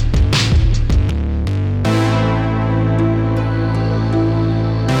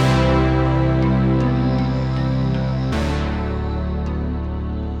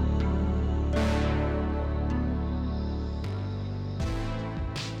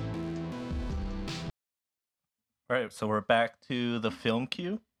All right, so we're back to the film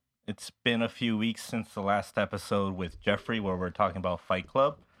queue. It's been a few weeks since the last episode with Jeffrey where we're talking about Fight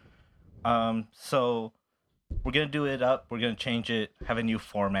Club. So we're gonna do it up. We're gonna change it, have a new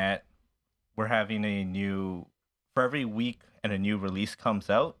format. We're having for every week and a new release comes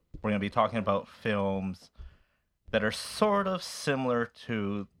out, we're gonna be talking about films that are sort of similar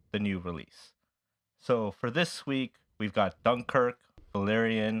to the new release. So for this week, we've got Dunkirk,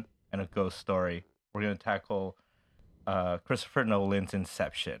 Valerian, and A Ghost Story. We're gonna tackle Christopher Nolan's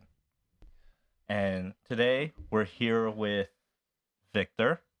Inception. And today we're here with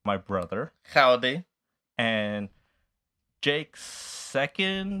Victor, my brother, Howdy. and Jake's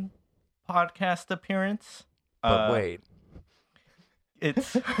second podcast appearance. But wait.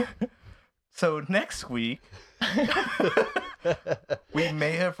 It's so next week we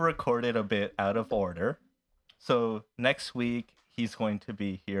may have recorded a bit out of order. So next week he's going to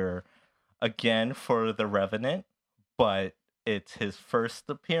be here again for The Revenant, but it's his first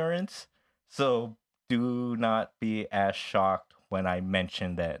appearance. So do not be as shocked when I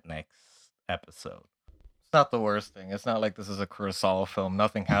mention that next episode. It's not the worst thing. It's not like this is a Kurosawa film.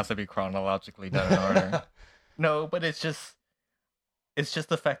 Nothing has to be chronologically done in order. No, but it's just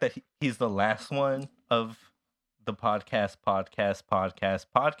the fact that he's the last one of the podcast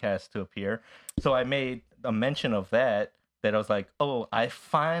to appear. So I made a mention of that I was like, oh, I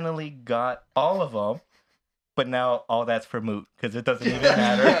finally got all of them, but now all that's for moot because it doesn't even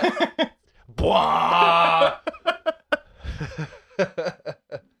matter. Blah!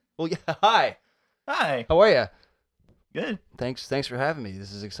 Well, yeah. Hi. Hi. How are you? Good. Thanks for having me.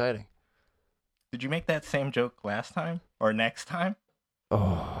 This is exciting. Did you make that same joke last time or next time?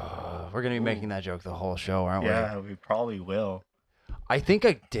 Oh, we're gonna be making that joke the whole show, aren't we? Yeah, we probably will. I think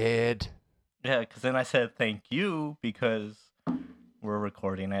I did. Yeah, because then I said thank you because we're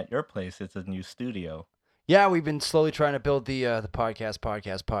recording at your place. It's a new studio. Yeah, we've been slowly trying to build the podcast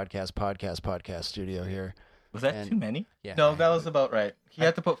studio here. Was that too many? Yeah. No, that was about right. He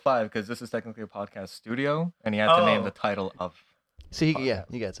had to put 5 because this is technically a podcast studio, and he had to name the title of. So he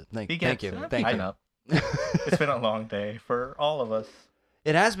gets it. Thank you. Thank Thank I you. know. It's been a long day for all of us.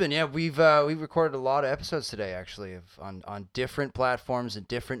 It has been, yeah. We've recorded a lot of episodes today, actually, on different platforms and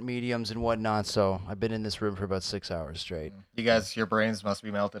different mediums and whatnot. So I've been in this room for about 6 hours straight. You guys, your brains must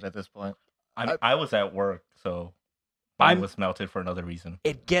be melted at this point. I was at work, so I was melted for another reason.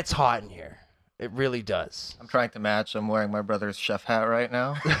 It gets hot in here. It really does. I'm trying to match. I'm wearing my brother's chef hat right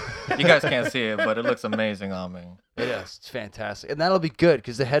now. You guys can't see it, but it looks amazing on me. It is. It's fantastic. And that'll be good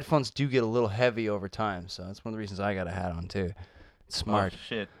because the headphones do get a little heavy over time. So that's one of the reasons I got a hat on, too. It's smart. Oh,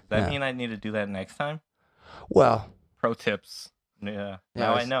 shit. Does that mean I need to do that next time? Well. Pro tips. Yeah.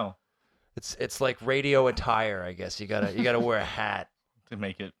 Now I know. It's like radio attire, I guess. You gotta wear a hat. To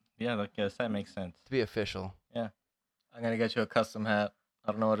make it. Yeah, I guess that makes sense. To be official. Yeah. I'm going to get you a custom hat.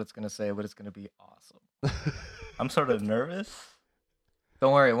 I don't know what it's going to say, but it's going to be awesome. I'm sort of nervous.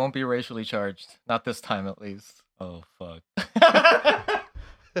 Don't worry, it won't be racially charged. Not this time, at least. Oh, fuck.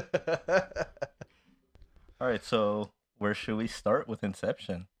 All right, so where should we start with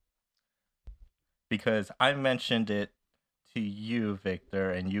Inception? Because I mentioned it to you, Victor,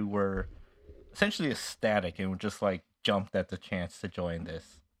 and you were essentially ecstatic and just like jumped at the chance to join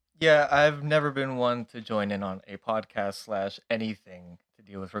this. Yeah, I've never been one to join in on a podcast / anything to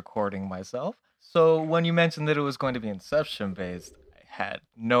deal with recording myself. So when you mentioned that it was going to be Inception based, I had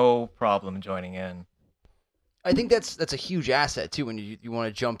no problem joining in. I think that's a huge asset too when you want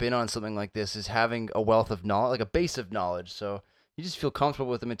to jump in on something like this, is having a wealth of knowledge, like a base of knowledge. So you just feel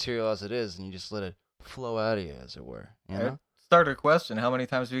comfortable with the material as it is, and you just let it flow out of you, as it were. You know? Starter question: how many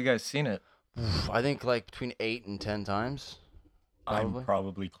times have you guys seen it? I think like between 8 and 10 times. Probably. I'm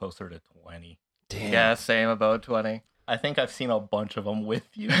probably closer to 20. Damn. Yeah, same, about 20. I think I've seen a bunch of them with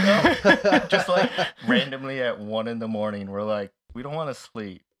you, though. Just like randomly at 1 a.m, we're like, we don't want to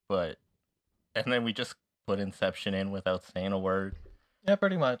sleep, and then we just put Inception in without saying a word. Yeah,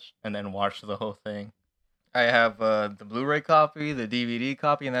 pretty much. And then watch the whole thing. I have the Blu-ray copy, the DVD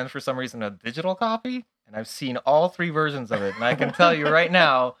copy, and then for some reason a digital copy. And I've seen all 3 versions of it. And I can tell you right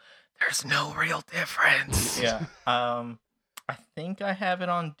now, there's no real difference. Yeah. I think I have it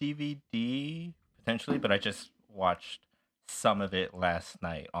on DVD, potentially, but I just watched some of it last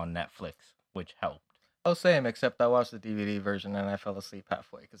night on Netflix, which helped. Oh, same, except I watched the DVD version and I fell asleep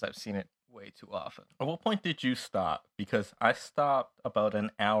halfway because I've seen it way too often. At what point did you stop? Because I stopped about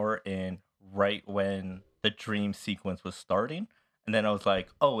an hour in, right when the dream sequence was starting. And then I was like,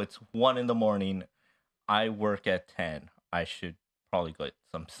 oh, it's 1 a.m. I work at 10. I should probably get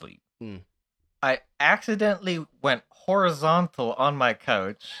some sleep. I accidentally went horizontal on my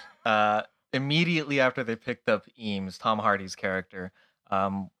couch, immediately after they picked up Eames, Tom Hardy's character,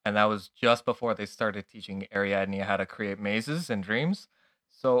 and that was just before they started teaching Ariadne how to create mazes and dreams.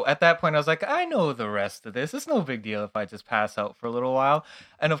 So at that point, I was like, I know the rest of this. It's no big deal if I just pass out for a little while.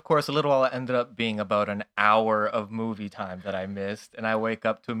 And of course, a little while ended up being about an hour of movie time that I missed. And I wake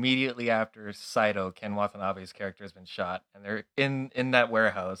up to immediately after Saito, Ken Watanabe's character, has been shot. And they're in that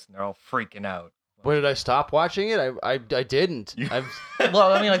warehouse, and they're all freaking out. Where did I stop watching it? I didn't.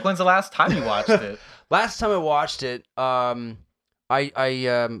 Well, I mean, like, when's the last time you watched it? Last time I watched it, I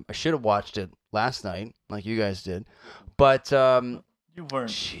should have watched it last night, like you guys did, but You weren't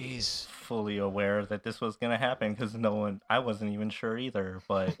jeez. fully aware that this was gonna happen because I wasn't even sure either.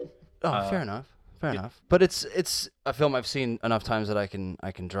 But Fair enough. Fair enough. But it's a film I've seen enough times that I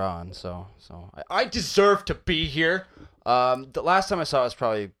can draw on. So I deserve to be here. The last time I saw it was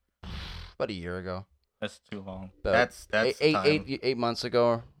probably about a year ago. that's too long. About That's eight months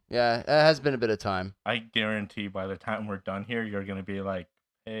ago. Yeah, it has been a bit of time. I guarantee by the time we're done here, you're gonna be like,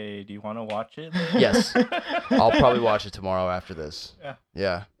 "Hey, do you want to watch it?" Yes, I'll probably watch it tomorrow after this.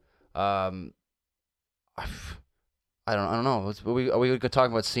 Yeah. I don't know. Are we going to talk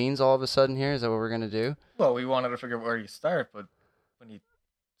about scenes all of a sudden here? Is that what we're going to do? Well, we wanted to figure out where you start, but when you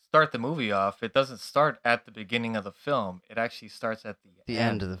start the movie off, it doesn't start at the beginning of the film. It actually starts at the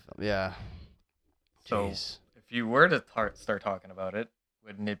end of the film. Yeah. So Jeez. if you were to start talking about it,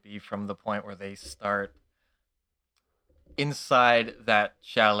 wouldn't it be from the point where they start inside that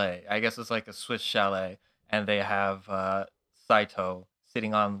chalet? I guess it's like a Swiss chalet, and they have Saito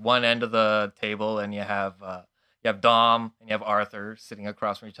sitting on one end of the table, and you have Dom and you have Arthur sitting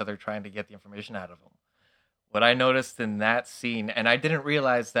across from each other trying to get the information out of them. What I noticed in that scene, and I didn't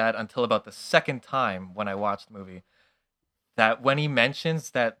realize that until about the second time when I watched the movie, that when he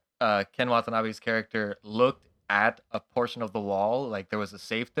mentions that Ken Watanabe's character looked at a portion of the wall, like there was a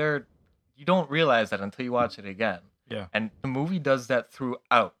safe there, you don't realize that until you watch it again. Yeah. And the movie does that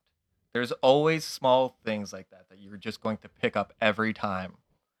throughout. There's always small things like that you're just going to pick up every time.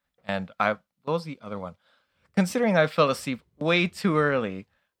 And what was the other one? Considering I fell asleep way too early,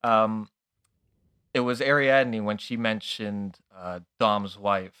 it was Ariadne when she mentioned Dom's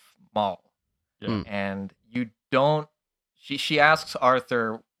wife, Maul. Yeah. And you don't... She asks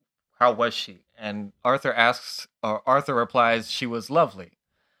Arthur, how was she? And Arthur replies, she was lovely.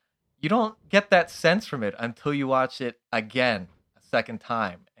 You don't get that sense from it until you watch it again, a second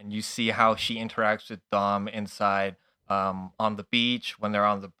time, and you see how she interacts with Dom inside on the beach, when they're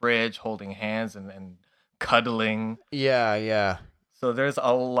on the bridge, holding hands and cuddling. Yeah. So there's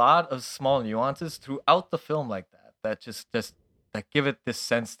a lot of small nuances throughout the film like that just that give it this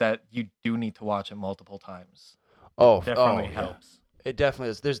sense that you do need to watch it multiple times. Definitely helps. It definitely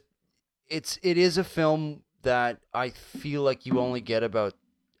is. It is a film that I feel like you only get about,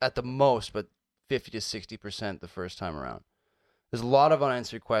 at the most, but 50 to 60% the first time around. There's a lot of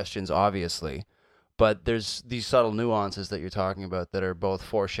unanswered questions, obviously, but there's these subtle nuances that you're talking about that are both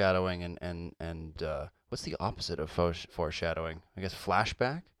foreshadowing and what's the opposite of foreshadowing? I guess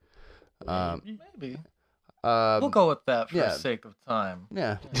flashback? Maybe. We'll go with that for the sake of time.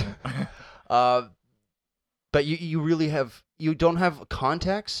 Yeah. But you don't have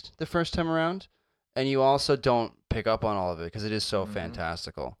context the first time around, and you also don't pick up on all of it because it is so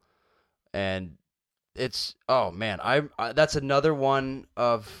fantastical. And it's, oh man, that's another one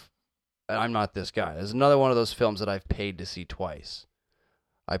of, and I'm not this guy. There's another one of those films that I've paid to see twice.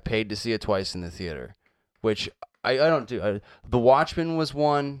 I paid to see it twice in the theater, which I don't do. The Watchmen was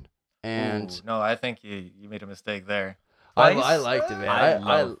one, and Ooh, no, I think you made a mistake there. I liked it, man. I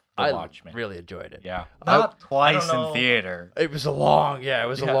love The Watchmen. Really enjoyed it. Yeah. Not twice I don't know. in theater. It was a long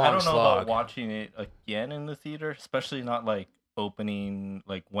slog. I don't know about watching it again in the theater, especially not like opening,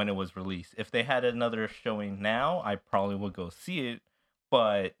 like when it was released. If they had another showing now, I probably would go see it,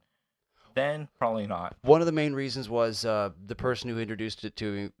 but then probably not. One of the main reasons was the person who introduced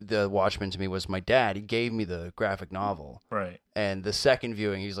the Watchmen to me was my dad. He gave me the graphic novel. Right. And the second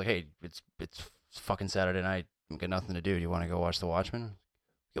viewing, he's like, "Hey, it's fucking Saturday night. I've got nothing to do. Do you want to go watch The Watchmen?"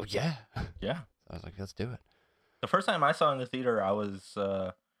 I go, yeah. Yeah. I was like, let's do it. The first time I saw it in the theater, I was,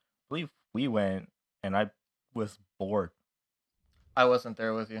 I believe we went, and I was bored. I wasn't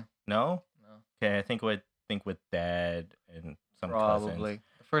there with you. No? No. Okay, I think with Dad and some Probably. cousins.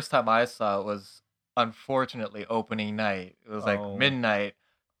 The first time I saw it was, unfortunately, opening night. It was like midnight,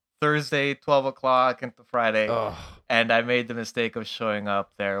 Thursday, 12 o'clock into Friday. Oh. And I made the mistake of showing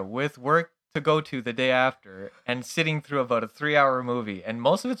up there with work to go to the day after and sitting through about a 3-hour movie. And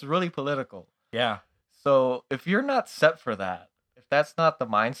most of it's really political. Yeah. So if you're not set for that, if that's not the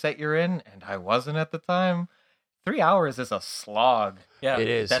mindset you're in, and I wasn't at the time, 3 hours is a slog. Yeah, It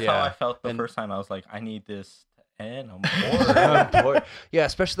is, That's how yeah. I felt the And- first time. I was like, I need this to end. I'm bored. Boy. Yeah,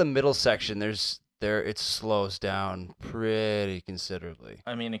 especially the middle section. It slows down pretty considerably.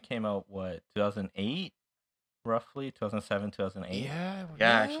 I mean, it came out, what, 2008? Roughly 2007, 2008. Yeah,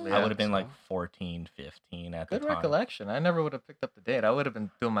 actually, I would have been so. like 14, 15 at Good the time. recollection. I never would have picked up the date. I would have been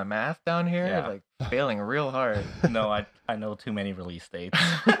doing my math down here, Yeah. like failing real hard. No, I know too many release dates.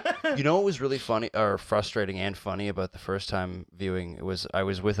 You know what was really funny or frustrating and funny about the first time viewing? It was I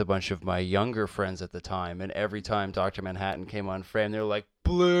was with a bunch of my younger friends at the time, and every time Dr. Manhattan came on frame, they were like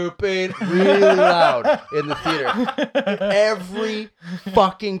blooping really loud in the theater. Every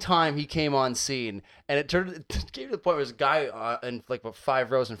fucking time he came on scene, and it came to the point where there's a guy in like about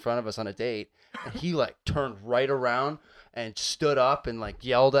 5 rows in front of us on a date, and he like turned right around and stood up and like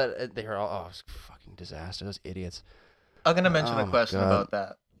yelled at. They were all, oh, it was a fucking disaster. Those idiots. I'm gonna mention Oh a my question God. about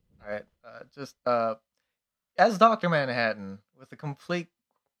that. All right, just as Dr. Manhattan with the complete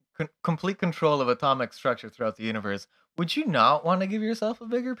control of atomic structure throughout the universe, would you not want to give yourself a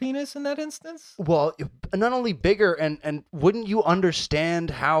bigger penis in that instance? Well, not only bigger, and wouldn't you understand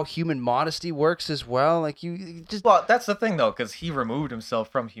how human modesty works as well? Like you just Well, that's the thing though, because he removed himself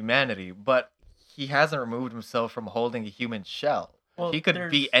from humanity, but he hasn't removed himself from holding a human shell. Well, He could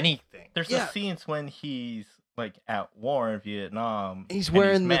be anything. There's Yeah. the scenes when he's like at war in Vietnam. He's and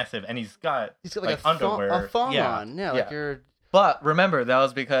wearing he's the- massive, and he's got like underwear. a thong Yeah. on. Yeah, like Yeah. you're. But remember, that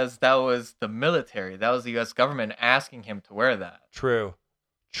was because that was the military. That was the U.S. government asking him to wear that. True.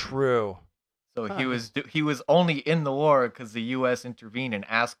 So So Huh. he was only in the war because the U.S. intervened and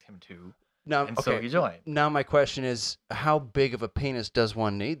asked him to, now, and okay. so he joined. Now my question is, how big of a penis does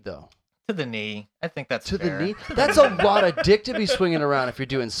one need, though? To the knee. I think that's To fair. the knee? That's a lot of dick to be swinging around if you're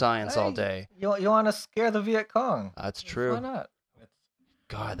doing science all Hey, day. You want to scare the Viet Cong? That's Why true. not?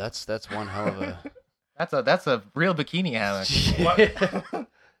 God, that's one hell of a. That's a real bikini hammock. What?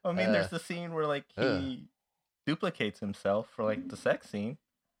 I mean, Uh, there's the scene where like he duplicates himself for like the sex scene.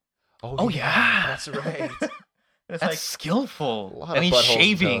 Oh, yeah. that's right. It's That's like skillful. A lot And of he's buttholes and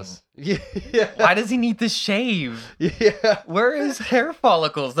shaving. toes. Yeah. Why does he need to shave? Yeah. Where is hair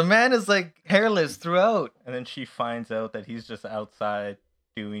follicles? The man is like hairless throughout. and then she finds out that he's just outside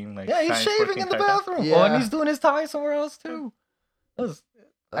doing like Yeah, he's science work shaving in the Taiwan. bathroom. Oh, Yeah. and he's doing his tie somewhere else too. That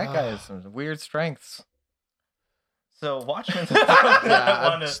guy has Ah. some weird strengths. So Watchmen. Yeah, I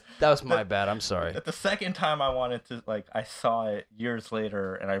wanna- that was my bad. I'm sorry. At the second time I wanted to, like, I saw it years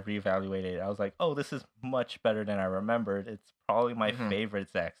later and I reevaluated it. I was like, oh, this is much better than I remembered. It's probably my Mhm. favorite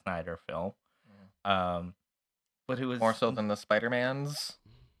Zack Snyder film. But it was More so than the Spider-Mans.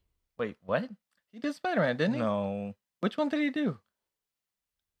 Wait, what? He did Spider-Man, didn't he? No. Which one did he do?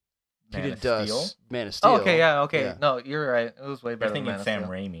 He Man did of Steel? Man of Steel. Oh, okay, yeah, okay. Yeah. No, you're right. It was way You're better thinking than Man Sam of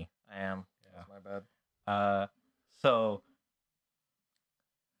Steel. Raimi. I am. Yeah. That's my bad. So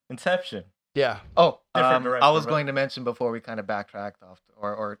Inception. Yeah. Oh, Different I director, was but- going to mention before we kind of backtracked off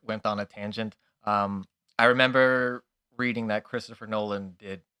or went on a tangent. I remember reading that Christopher Nolan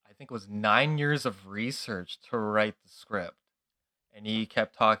did, I think it was 9 years of research to write the script. And he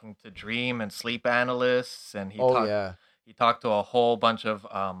kept talking to dream and sleep analysts, and he talked to a whole bunch of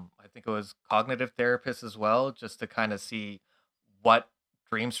I think it was cognitive therapists as well, just to kind of see what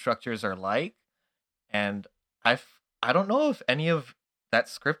dream structures are like. And I don't know if any of that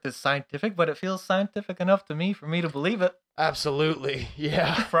script is scientific, but it feels scientific enough to me for me to believe it. Absolutely.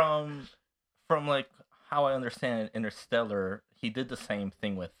 Yeah. From like how I understand it, Interstellar, he did the same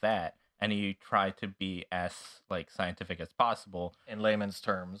thing with that, and he tried to be as like scientific as possible. In layman's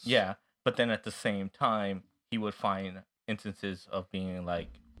terms. Yeah, but then at the same time, he would find instances of being like,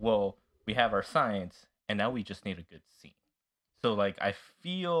 well, we have our science, and now we just need a good scene. So like, I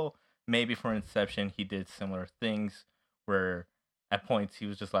feel maybe for Inception, he did similar things where at points he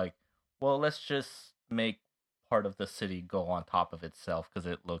was just like, well, let's just make part of the city go on top of itself because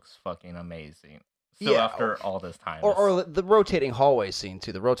it looks fucking amazing. Still Yeah, after all this time. Or the rotating hallway scene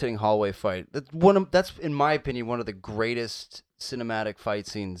too. The rotating hallway fight. That's in my opinion one of the greatest cinematic fight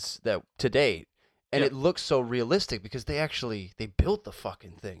scenes that to date. And Yeah. it looks so realistic because they built the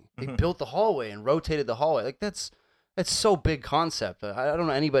fucking thing. They Mhm. built the hallway and rotated the hallway. Like that's so big concept. I don't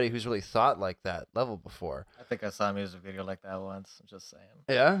know anybody who's really thought like that level before. I think I saw a music video like that once. I'm just saying.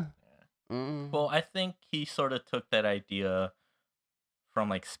 Yeah. Yeah. Mm. Well, I think he sort of took that idea from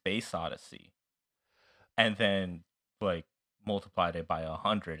like Space Odyssey, and then like multiplied it by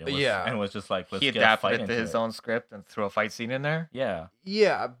 100. Yeah. and was just like, let's He get a fight adapted it to into his it. own script and threw a fight scene in there. Yeah,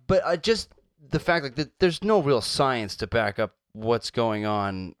 Yeah, but just the fact like that there's no real science to back up what's going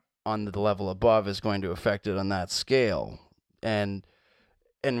on the level above is going to affect it on that scale. And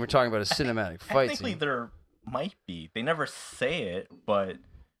we're talking about a cinematic fight technically scene. there might be. They never say it, but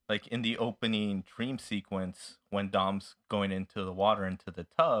like in the opening dream sequence, when Dom's going into the water into the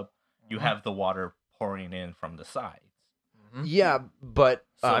tub, you have the water pouring in from the sides. Yeah, but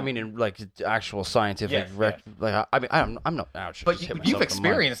So- I mean, in like actual scientific, Yes, like I mean, I'm not. But you've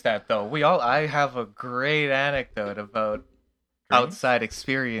experienced that though. I have a great anecdote about outside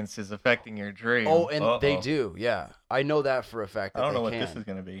experiences affecting your dream. Oh, and they Uh-oh. do. Yeah, I know that for a fact. That I don't know they what can. this is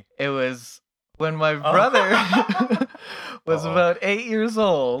gonna be. It was when my brother was Uh-oh. about 8 years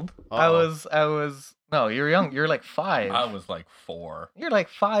old. I Uh-oh. was no, you're young. You're like 5. I was like 4. You're like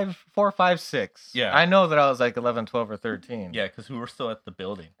 5, 4, 5, 6. Yeah. I know that I was like 11, 12, or 13. Yeah, because we were still at the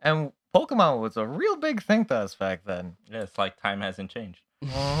building. And Pokemon was a real big thing to us back then. Yeah, it's like time hasn't changed.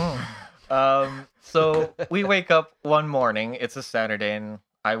 So we wake up one morning. It's a Saturday, and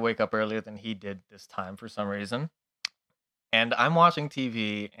I wake up earlier than he did this time for some reason. And I'm watching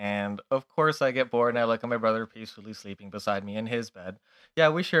TV, and of course I get bored, and I look at my brother peacefully sleeping beside me in his bed. Yeah,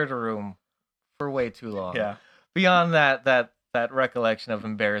 we shared a room for way too long. Yeah, Beyond that recollection of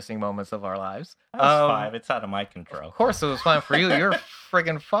embarrassing moments of our lives. I was 5. It's out of my control. Of course it was fine for you. You're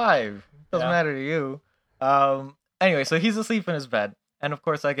friggin' 5. Doesn't Yeah. matter to you. Anyway, so he's asleep in his bed. And of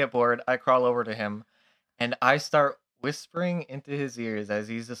course I get bored. I crawl over to him. And I start whispering into his ears as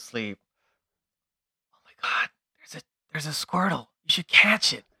he's asleep. Oh my God, there's a Squirtle. You should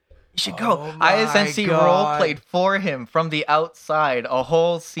catch it. You should go. Oh I my essentially God. role played for him from the outside a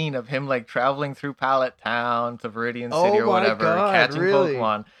whole scene of him like traveling through Pallet Town to Viridian City Oh or my whatever, God, catching really?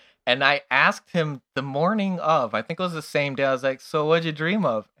 Pokemon. And I asked him the morning of, I think it was the same day, I was like, so what'd you dream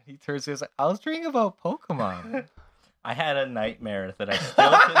of? And he turns to me, he was like, I was dreaming about Pokemon. I had a nightmare that I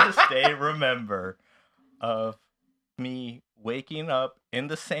still to this day remember of me waking up in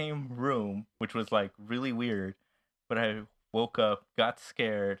the same room, which was like really weird. But I woke up, got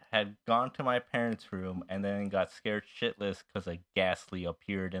scared, had gone to my parents' room, and then got scared shitless because a ghastly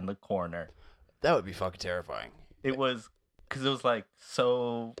appeared in the corner. That would be fucking terrifying. It was because it was like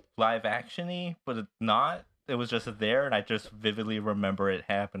so live actiony, but it's not. It was just there, and I just vividly remember it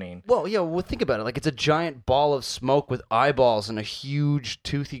happening. Well, yeah. Well, think about it. Like it's a giant ball of smoke with eyeballs and a huge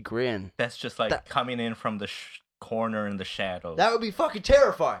toothy grin. That's just like That- coming in from the corner in the shadows. That would be fucking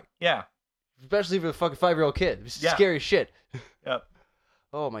terrifying, Yeah. especially for a fucking 5-year-old kid. It's Yeah. scary as shit. Yep.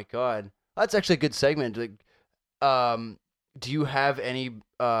 Oh my God, that's actually a good segment. Like, do you have any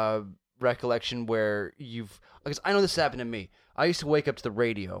recollection where you've? Because I know this happened to me. I used to wake up to the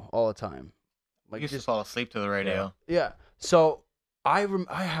radio all the time. I used to fall asleep to the radio. Yeah. So I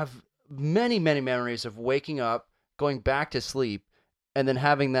have many memories of waking up, going back to sleep, and then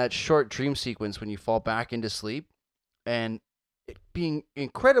having that short dream sequence when you fall back into sleep, and it being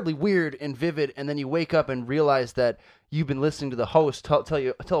incredibly weird and vivid. And then you wake up and realize that you've been listening to the host tell a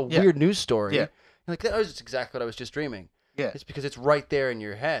Yeah. weird news story. Yeah. And like that was just exactly what I was just dreaming. Yeah. It's because it's right there in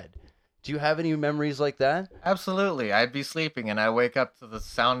your head. Do you have any memories like that? Absolutely. I'd be sleeping and I wake up to the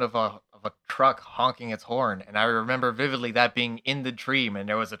sound of a truck honking its horn. And I remember vividly that being in the dream, and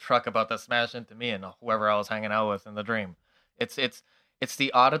there was a truck about to smash into me and whoever I was hanging out with in the dream. It's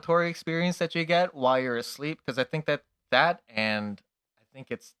the auditory experience that you get while you're asleep, because I think that and I think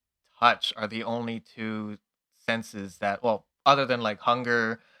it's touch are the only two senses that, well, other than like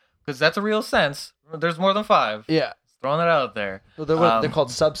hunger, because that's a real sense. There's more than 5. Yeah. Just throwing it out there. Well, they're called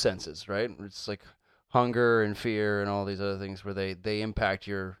subsenses, right? It's like hunger and fear and all these other things where they impact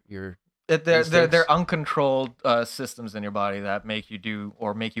your They're instincts. uncontrolled systems in your body that make you do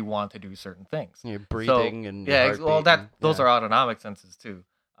or make you want to do certain things. your breathing and your Yeah, heartbeat well, and- those yeah. are autonomic senses too.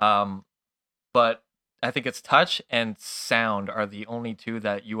 But I think it's touch and sound are the only two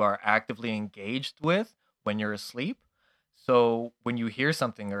that you are actively engaged with when you're asleep. So when you hear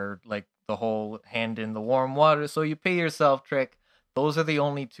something, or like the whole hand in the warm water, so you pee yourself trick, those are the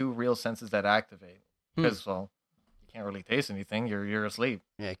only two real senses that activate. Because well, you can't really taste anything. You're asleep.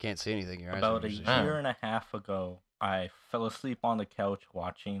 Yeah, I can't see anything. Your eyes About are a usually shut. year and a half ago, I fell asleep on the couch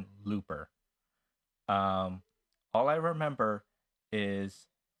watching Looper. All I remember is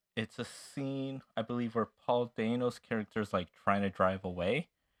it's a scene, I believe, where Paul Dano's character is like trying to drive away,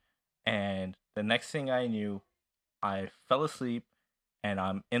 and the next thing I knew, I fell asleep, and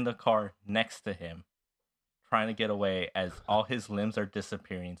I'm in the car next to him, trying to get away as all his limbs are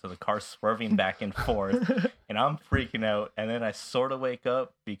disappearing. So the car's swerving back and forth, and I'm freaking out. And then I sort of wake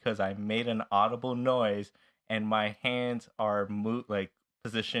up because I made an audible noise, and my hands are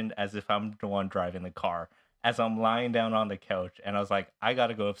positioned as if I'm the one driving the car as I'm lying down on the couch. And I was like, I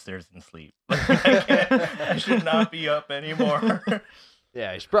gotta go upstairs and sleep. I should not be up anymore.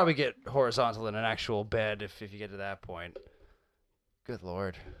 Yeah, you should probably get horizontal in an actual bed if you get to that point. Good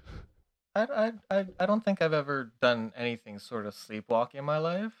Lord. I don't think I've ever done anything sort of sleepwalking in my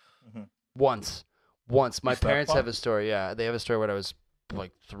life. Once. My You parents have sleptwalk? a story. Yeah, they have a story when I was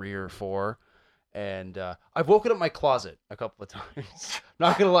like 3 or 4, and I've woken up my closet a couple of times.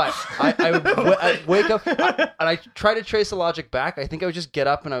 Not gonna lie, I'd wake up and I try to trace the logic back. I think I would just get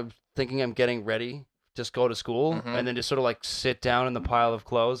up and I'm thinking I'm getting ready, just go to school, Mhm. and then just sort of like sit down in the pile of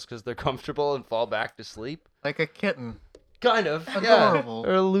clothes because they're comfortable and fall back to sleep. Like a kitten. Kind of, Adorable.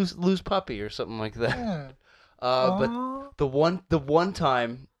 yeah, or a loose puppy or something like that. Yeah. But Aw. the one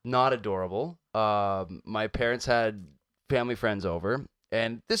time, not adorable. My parents had family friends over,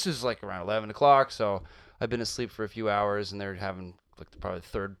 and this was like around 11 o'clock. So I've been asleep for a few hours, and they're having like probably the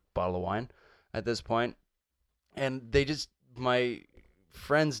third bottle of wine at this point. And my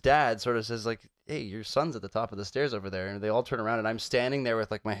friend's dad sort of says like, "Hey, your son's at the top of the stairs over there," and they all turn around, and I'm standing there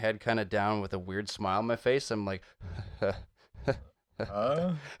with like my head kind of down with a weird smile on my face. I'm like.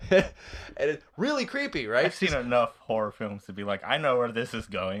 And it's really creepy, right? I've seen enough horror films to be like, I know where this is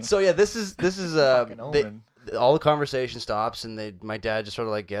going. So yeah, this is Fucking Omen. all the conversation stops, and my dad just sort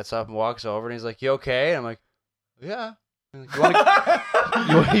of like gets up and walks over, and he's like, "You okay?" And I'm like, "Yeah." And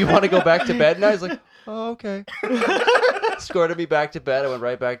like, you want to go back to bed now? He's like, "Oh, okay." Escorted me back to bed. I went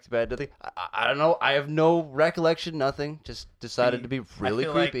right back to bed. Nothing. I don't know. I have no recollection. Nothing. Just decided to be really I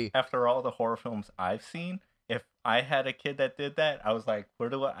feel creepy. Like after all the horror films I've seen, if I had a kid that did that, I was like,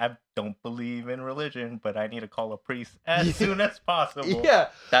 I don't believe in religion, but I need to call a priest as soon as possible. Yeah.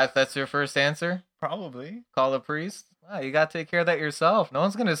 That's your first answer? Probably. Call a priest? Wow, you got to take care of that yourself. No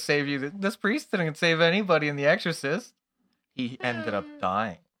one's going to save you. This priest didn't save anybody in The Exorcist. He ended up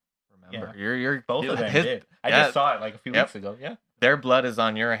dying. Remember, you're Both of them did. I yeah. just saw it like a few weeks ago. Yeah. Their blood is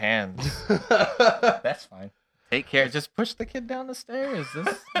on your hands. That's fine. Take care. Just push the kid down the stairs.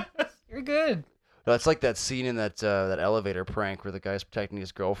 You're good. No, it's like that scene in that elevator prank where the guy's protecting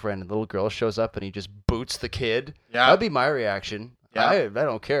his girlfriend and the little girl shows up and he just boots the kid. Yeah. That'd be my reaction. Yeah. I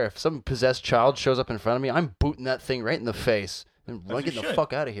don't care. If some possessed child shows up in front of me, I'm booting that thing right in the face and As you getting the should.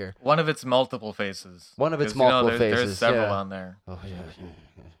 fuck out of here. One of its multiple faces. One of its 'Cause, multiple there's faces, several yeah. on there. Oh yeah.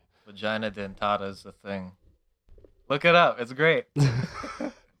 Vagina dentata is the thing. Look it up. It's great.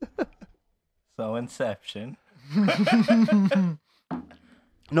 So Inception.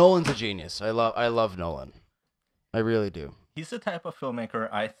 Nolan's a genius. I love Nolan. I really do. He's the type of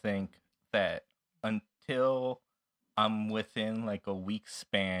filmmaker I think that until I'm within like a week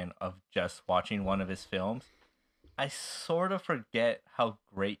span of just watching one of his films, I sort of forget how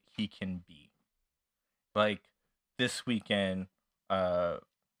great he can be. Like this weekend,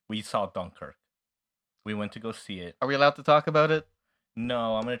 we saw Dunkirk. We went to go see it. Are we allowed to talk about it?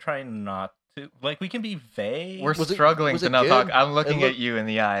 No, I'm gonna try not to. Like we can be vague. We're struggling was to it not good? talk. I'm looking It at you in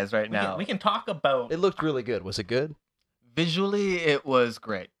the eyes right now. we can talk about. It looked really good. Was it good? Visually, it was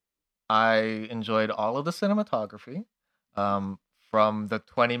great. I enjoyed all of the cinematography. From the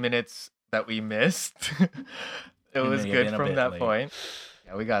 20 minutes that we missed, it We was may have good been a from bit that late. point.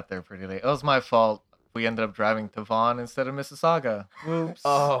 Yeah, we got there pretty late. It was my fault. We ended up driving to Vaughan instead of Mississauga. Whoops.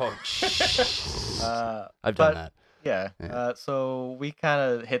 Oh, I've done but- that. Yeah. Yeah. So we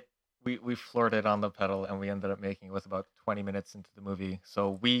kind of we flirted on the pedal, and we ended up making it with about 20 minutes into the movie.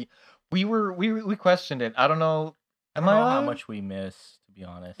 So we questioned it. I don't know. I don't know how much we missed, to be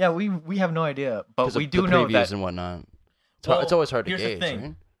honest. Yeah, we have no idea, but 'Cause we of do the know previews that. and whatnot. Well, It's always hard to here's gauge, the thing.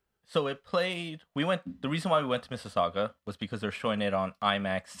 right? So it played. The reason why we went to Mississauga was because they're showing it on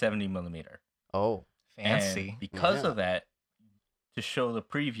IMAX 70mm. Oh, Fancy. And because Yeah. of that, to show the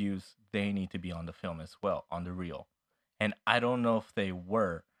previews, they need to be on the film as well, on the reel. And I don't know if they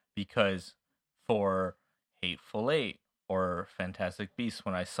were, because for Hateful Eight or Fantastic Beasts,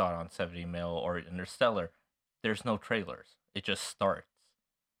 when I saw it on 70mm or Interstellar, there's no trailers. It just starts.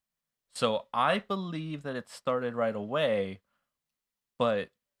 So I believe that it started right away, but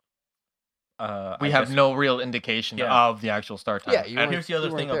We I have guess- no real indication Yeah. of the actual start time. Yeah, you And weren't- here's the other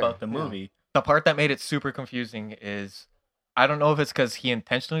you weren't thing there. about the Yeah. movie. The part that made it super confusing is I don't know if it's because he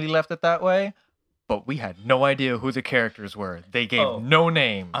intentionally left it that way, but we had no idea who the characters were. They gave Oh, no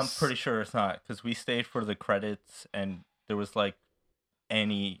names. I'm pretty sure it's not, because we stayed for the credits and there was like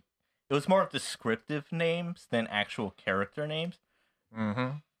it was more descriptive names than actual character names.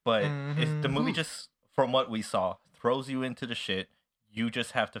 Mm-hmm. But the movie Mhm. just, from what we saw, throws you into the shit. You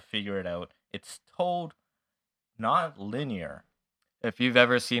just have to figure it out. It's told not linear. If you've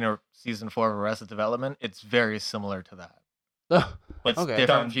ever seen a season 4 of Arrested Development, it's very similar to that. But Okay. it's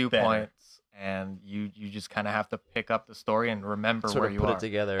done Different better. viewpoints, and you just kind of have to pick up the story and remember sort where of you put are. it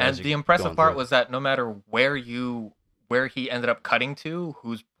together. And as the you're impressive going part through it. was that no matter where he ended up cutting to,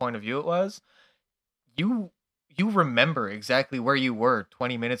 whose point of view it was, you you remember exactly where you were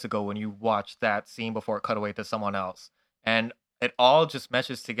 20 minutes ago when you watched that scene before it cut away to someone else, and it all just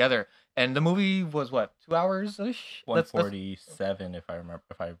meshes together. And the movie was what, 2 hours ish? 147, if I remember,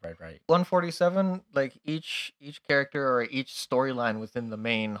 if I read right. 147. Like each character or each storyline within the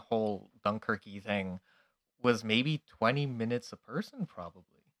main whole Dunkirky thing was maybe 20 minutes a person, probably.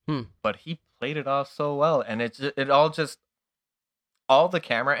 But he played it off so well, and all the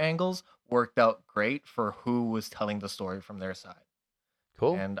camera angles worked out great for who was telling the story from their side.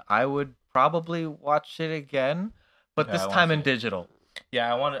 Cool. And I would probably watch it again, but Yeah, this I wanna time see in it. digital.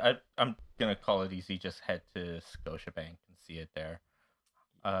 Yeah, I'm gonna call it easy. Just head to Scotiabank and see it there.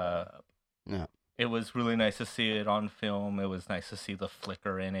 Yeah. It was really nice to see it on film. It was nice to see the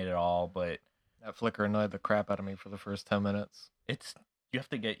flicker in it at all, but That flicker annoyed the crap out of me for the first 10 minutes. you have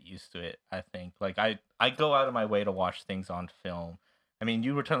to get used to it, I think. Like I go out of my way to watch things on film. I mean,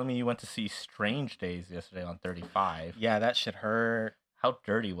 you were telling me you went to see Strange Days yesterday on 35. Yeah, that shit hurt. How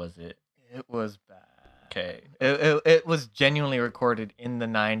dirty was it? It was bad. Okay. It was genuinely recorded in the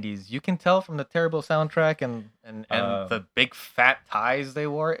 90s. You can tell from the terrible soundtrack and the big fat ties they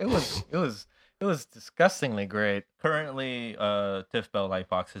wore. It was disgustingly great. Currently, Tiff Bell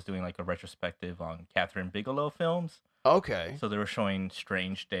Lightbox is doing like a retrospective on Catherine Bigelow films. Okay. So they were showing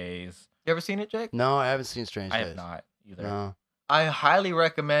Strange Days. You ever seen it, Jake? No, I haven't seen Strange I Days. have not either. No. I highly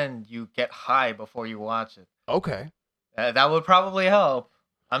recommend you get high before you watch it. Okay. That would probably help.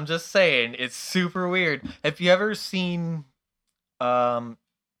 I'm just saying, it's super weird. If you ever seen, I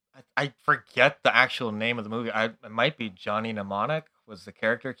forget the actual name of the movie. It might be Johnny Mnemonic was the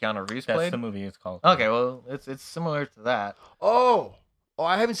character Keanu Reeves That's played. the movie it's called. Okay, well, it's similar to that. Oh,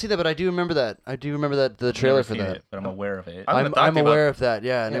 I haven't seen that, but I do remember that. I do remember that the I've trailer never for seen that. it, but I'm aware of it. I'm gonna talk I'm to you aware about- of that.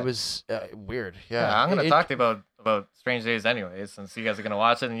 Yeah, and Yeah. it was weird. Yeah, Yeah, I'm gonna talk to you about Strange Days anyways, since you guys are gonna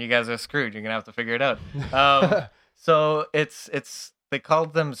watch it and you guys are screwed. You're gonna have to figure it out. So it's they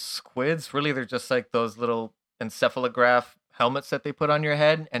called them squids. Really, they're just like those little encephalograph helmets that they put on your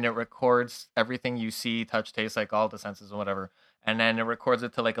head, and it records everything you see, touch, taste, like all the senses and whatever. And then it records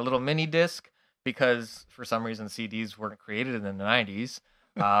it to like a little mini disc because for some reason CDs weren't created in the 90s,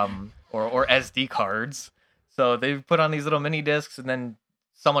 or SD cards. So they put on these little mini discs, and then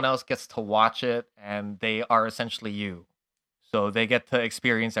someone else gets to watch it, and they are essentially you. So they get to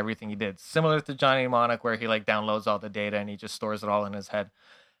experience everything he did. Similar to Johnny Mnemonic, where he like downloads all the data and he just stores it all in his head.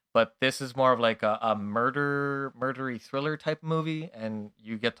 But this is more of like a murdery thriller type movie, and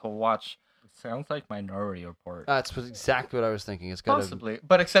you get to watch. It sounds like Minority Report. That's exactly what I was thinking. It's got Possibly,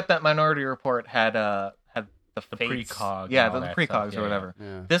 but except that Minority Report had the fates. precog and yeah, all the that precogs stuff. Yeah, or whatever.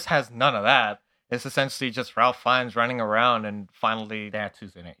 Yeah. This has none of that. It's essentially just Ralph Fiennes running around and finally That's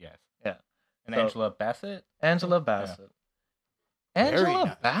who's in it, yes. Yeah. And So- Angela Bassett? Angela Bassett. Very Angela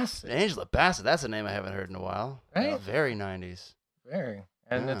nice. Bassett. Angela Bassett. That's a name I haven't heard in a while. Right? Very 90s. Very.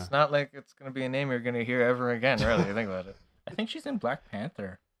 And Yeah. it's not like it's going to be a name you're going to hear ever again, really. Think about it. I think she's in Black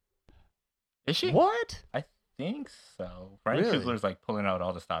Panther. Is she? What? I think so. Brian Really? Coogler's like pulling out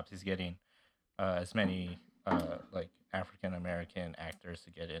all the stops. He's getting as many like African American actors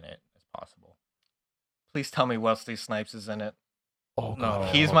to get in it as possible. Please tell me Wesley Snipes is in it. Oh, No. God.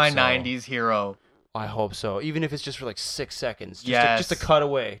 I He's hope my so. 90s hero. I hope so. Even if it's just for like 6 seconds. Yes. Just a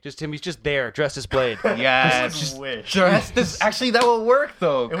cutaway. Just him. He's just there, dressed as Blade. Yes. Just wish. Actually, that will work,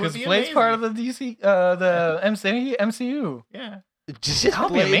 though. It would Because be Blade's amazing. part of the DC, the MCU. Yeah. Just That would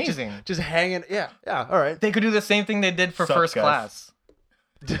be Blade amazing. Just hanging. Yeah. Yeah. All right. They could do the same thing they did for Sup, First guys? Class.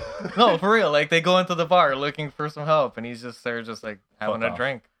 No, for real. Like, they go into the bar looking for some help, and he's just there just, like, having Fuck a off.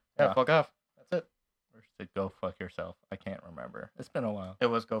 drink. Yeah, Yeah. fuck off. That's it. Or is it Go Fuck Yourself? I can't remember. It's been a while. It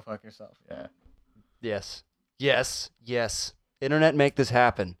was Go Fuck Yourself. Yeah. Yes. Yes. Yes. Internet, make this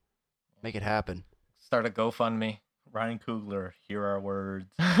happen. Make it happen. Start a GoFundMe. Ryan Coogler, hear our words.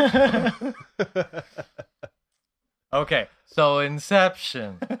 Okay, so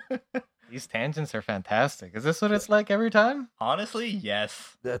Inception. These tangents are fantastic. Is this what it's like every time? Honestly,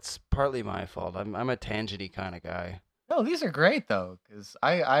 yes. That's partly my fault. I'm a tangenty kind of guy. No, these are great though, because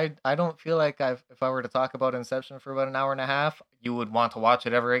I don't feel like if I were to talk about Inception for about an hour and a half, you would want to watch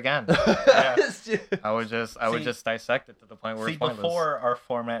it ever again. I would just dissect it to the point where See, it's pointless. before our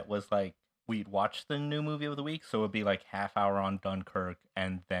format was like we'd watch the new movie of the week, so it would be like half hour on Dunkirk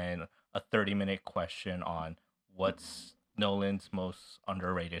and then a 30-minute question on what's Nolan's most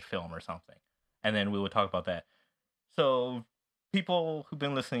underrated film or something. And then we would talk about that. So people who've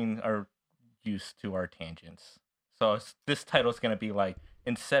been listening are used to our tangents. So this title's going to be like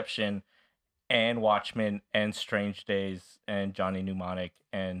Inception and Watchmen and Strange Days and Johnny Mnemonic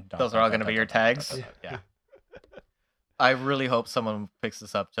and... Those are all going to be your tags? Yeah. I really hope someone picks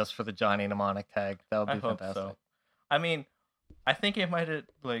this up just for the Johnny Mnemonic tag. That would be I hope fantastic. so. I mean, I think it might have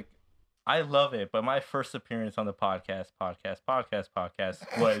like. I love it, but my first appearance on the podcast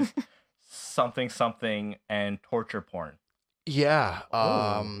was something and torture porn. Yeah.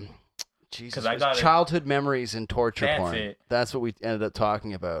 Oh. Jesus, I got childhood memories and torture That's porn. it. That's what we ended up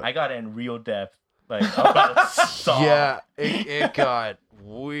talking about. I got in real depth, like about Saw. Yeah, it got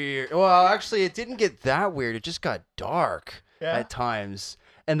weird. Well, actually, it didn't get that weird. It just got dark at times.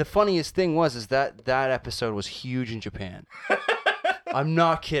 And the funniest thing is that episode was huge in Japan. I'm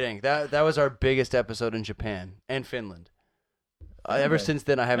not kidding. That was our biggest episode in Japan and Finland. Ever since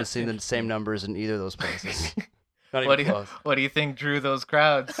then, I haven't seen the same numbers in either of those places. Not even close. What do you think drew those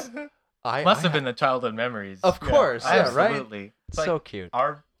crowds? Must have been the childhood memories. Of course, yeah, absolutely. Right? It's like so cute.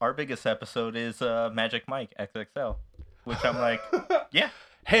 Our biggest episode is Magic Mike XXL, which I'm like, yeah,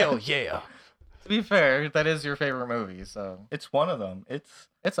 hell yeah. To be fair, that is your favorite movie, so it's one of them.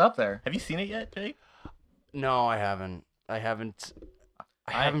 It's up there. Have you seen it yet, Jake? No, I haven't. I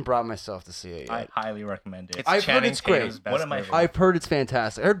haven't brought myself to see it yet. I highly recommend it. I've heard it's great. One of my movie. I've heard it's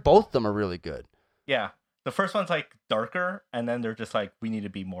fantastic. I heard both of them are really good. Yeah. The first one's like darker, and then they're just like, we need to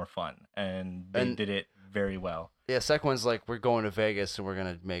be more fun. And they did it very well. Yeah, second one's like, we're going to Vegas and we're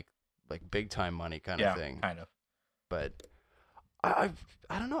going to make like big time money kind of thing. Kind of. But I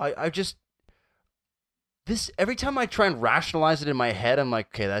don't know. I just, every time I try and rationalize it in my head, I'm like,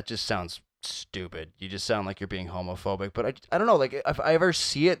 okay, that just sounds stupid. You just sound like you're being homophobic. But I don't know. Like, if I ever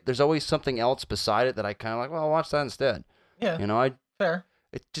see it, there's always something else beside it that I kind of like, well, I'll watch that instead. Yeah. You know, fair.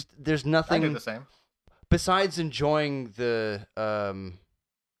 It just, there's nothing. I do the same. Besides enjoying the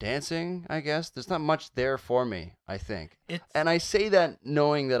dancing, I guess, there's not much there for me, I think. And I say that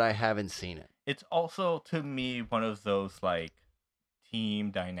knowing that I haven't seen it. It's also, to me, one of those, like,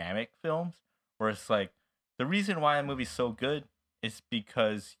 team dynamic films where it's like, the reason why a movie's so good is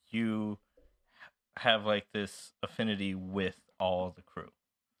because you have, like, this affinity with all the crew.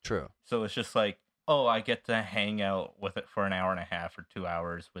 True. So it's just like, oh, I get to hang out with it for an hour and a half or 2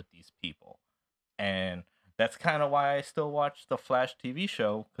 hours with these people. And that's kind of why I still watch the Flash TV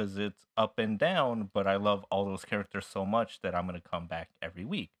show, because it's up and down, but I love all those characters so much that I'm going to come back every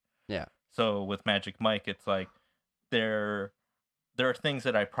week. Yeah. So with Magic Mike, it's like there are things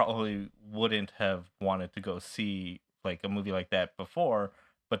that I probably wouldn't have wanted to go see, like a movie like that before,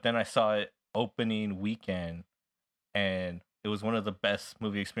 but then I saw it opening weekend, and it was one of the best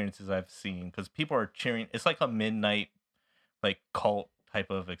movie experiences I've seen, because people are cheering. It's like a midnight, like, cult type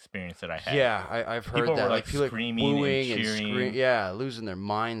of experience that I had. Yeah, I've heard people that. Were, like, people screaming wooing and cheering. Yeah, losing their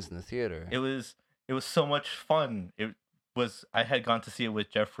minds in the theater. It was so much fun. I had gone to see it with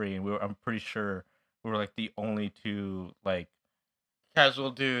Jeffrey, and I'm pretty sure we were like the only two, like,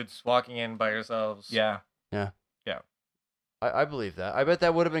 casual dudes walking in by yourselves. Yeah. I believe that. I bet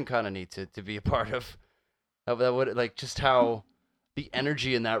that would have been kind of neat to be a part of. That would, like, just how the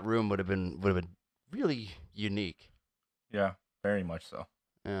energy in that room would have been really unique. Yeah, very much so.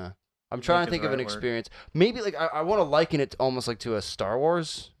 Yeah. I'm trying to think of an experience. Maybe, like, I want to liken it almost like to a Star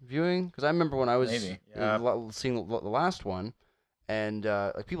Wars viewing, because I remember when I was seeing the last one, and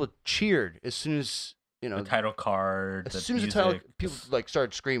like, people cheered as soon as, you know, the title card. As soon as the title, people like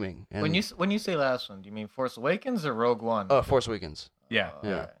started screaming. And when you say last one, do you mean Force Awakens or Rogue One? Force Awakens.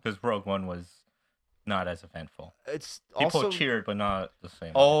 Yeah, because Rogue One was not as eventful. It's people also cheered, but not the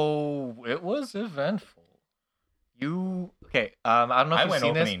same. Oh, it was eventful. I don't know if I you've went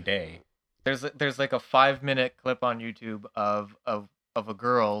seen opening this. day. There's like a 5-minute clip on YouTube of a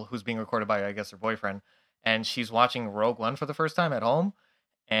girl who's being recorded by, I guess, her boyfriend, and she's watching Rogue One for the first time at home,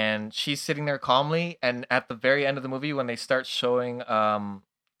 and she's sitting there calmly, and at the very end of the movie, when they start showing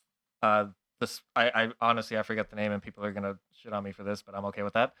this, I honestly, I forget the name, and people are gonna shit on me for this, but I'm okay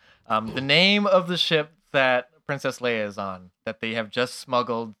with that. The name of the ship that Princess Leia is on, that they have just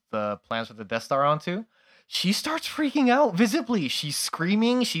smuggled the plans for the Death Star onto, she starts freaking out visibly. She's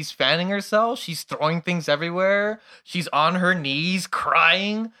screaming, she's fanning herself, she's throwing things everywhere, she's on her knees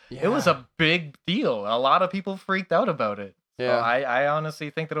crying. Yeah. It was a big deal. A lot of people freaked out about it. Yeah. So I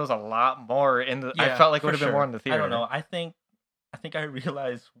honestly think that it was a lot more in the. Yeah, I felt like it for would have been more in the theater. I don't know. I think I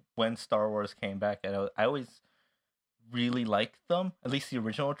realized when Star Wars came back, and I always really liked them, at least the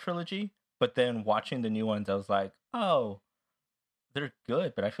original trilogy. But then watching the new ones, I was like, oh, they're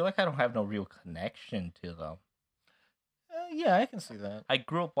good, but I feel like I don't have no real connection to them. Yeah, I can see that. I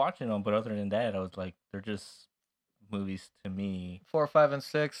grew up watching them, but other than that, I was like, they're just movies to me. 4, 5, and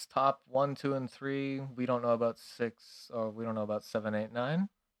 6, top 1, 2, and 3. We don't know about 6, or we don't know about 7, 8, 9.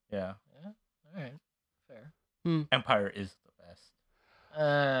 Yeah. All right, fair. Empire is the best.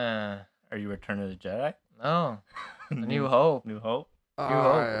 Are you Return of the Jedi? No. A New Hope. New Hope.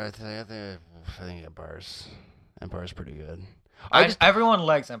 I think Empire's pretty good. Everyone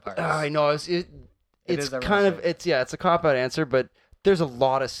likes Empire. I know it's kind of it's a cop out answer, but there's a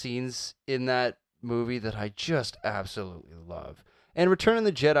lot of scenes in that movie that I just absolutely love. And Return of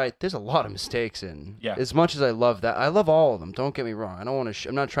the Jedi, there's a lot of mistakes in. Yeah. As much as I love that, I love all of them. Don't get me wrong. I don't want to.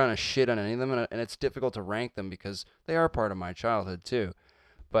 I'm not trying to shit on any of them, and it's difficult to rank them because they are part of my childhood too.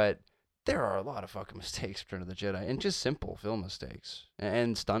 But there are a lot of fucking mistakes in Return of the Jedi, and just simple film mistakes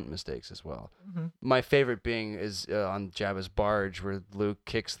and stunt mistakes as well. Mm-hmm. My favorite being is on Jabba's barge where Luke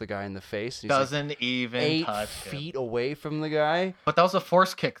kicks the guy in the face. And he's Doesn't even 8 touch feet him. away from the guy. But that was a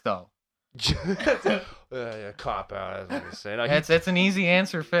force kick, though. Cop out, that's what I'm saying. No, It's an easy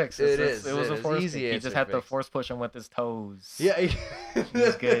answer fix. It It was a force easy kick. He answer just had to fix. force push him with his toes. Yeah,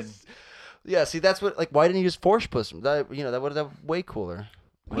 He's good. Yeah, see, that's what. Like, why didn't he just force push him? That that would have been way cooler.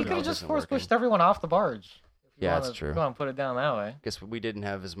 He could have just force pushed everyone off the barge. If you Yeah, wanna, that's true. If you want to put it down that way. Guess we didn't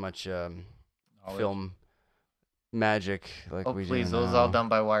have as much Knowledge. film magic like Oh, we please. do Those now. all done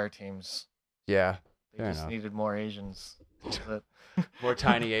by wire teams. Yeah, They Fair just enough. needed more Asians. That's it. more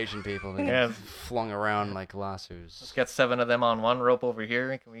tiny Asian people being Yeah. flung around like lassos. Let's get 7 of them on one rope over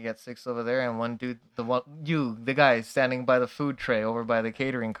here. Can we get 6 over there? And one dude, the guy standing by the food tray over by the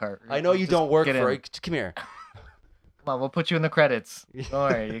catering cart. I know you Just don't work get for in. it. Come here. Come on, we'll put you in the credits. Don't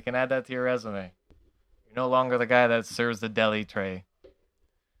worry, you can add that to your resume. You're no longer the guy that serves the deli tray.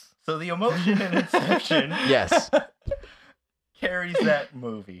 So the emotion in Inception Yes. carries that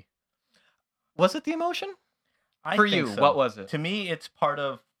movie. Was it the emotion? I For think you, so. what was it? To me, it's part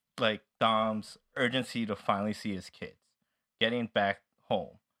of like Dom's urgency to finally see his kids, getting back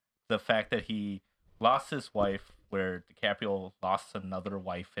home. The fact that he lost his wife, where DiCaprio lost another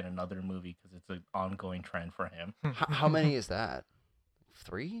wife in another movie because it's an ongoing trend for him. How many is that?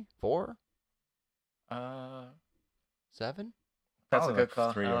 3, 4, Uh, 7? That's a probably good like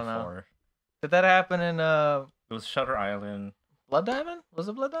call. 3 I or don't know. 4. Did that happen in It was Shutter Island. Blood Diamond? Was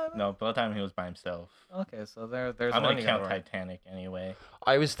it Blood Diamond? No, by the time he was by himself. Okay, so there's I'm one gonna you got count right. Titanic anyway.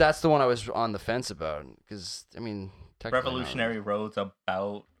 That's the one I was on the fence about because I mean, technically not. Revolutionary Road's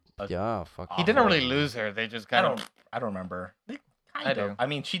about. Yeah, fuck. He didn't really lose her. They just kind of I don't remember. They kind I of. do. I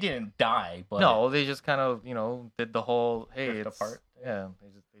mean, she didn't die, but no. They just kind of did the whole Drift it's apart. Yeah,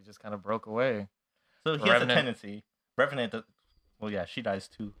 they just kind of broke away. So he has a Revenant. tendency. Revenant. Well, yeah, she dies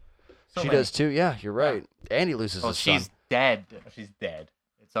too. So She many- does too. Yeah, you're right. And he loses Oh, his she's son. dead. She's dead.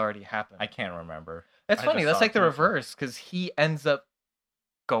 It's already happened. I can't remember. That's I funny. just That's saw like the it too. reverse because he ends up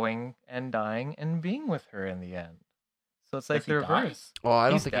going and dying and being with her in the end. So it's like Does he the die? reverse. Well, I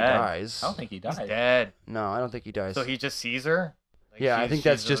don't He's think dead. he dies. I don't think he He's died. dead. No, I don't think he dies. So he just sees her. Like, yeah, I she's- think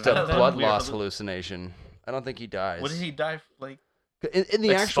that's she's just a villain? blood Weird loss halluc- hallucination. I don't think he dies. What did he die like? In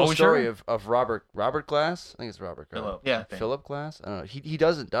the actual Exposure? story of Robert Glass? I think it's Robert Glass. Philip. Yeah. I think. Philip Glass? I don't know. He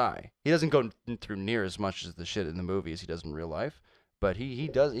doesn't die. He doesn't go through near as much as the shit in the movie as he does in real life. But he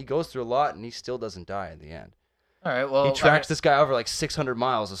does. He goes through a lot, and he still doesn't die in the end. All right. Well, He tracks this guy over like 600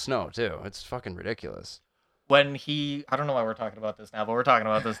 miles of snow too. It's fucking ridiculous. when he, I don't know why we're talking about this now, but we're talking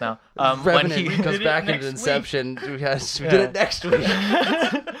about this now. When Revenant he comes did it back next into week. Inception. We did Yeah. it next week.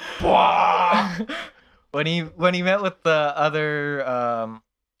 when he met with the other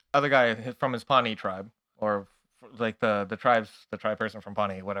guy from his Pawnee tribe, or like the tribe person from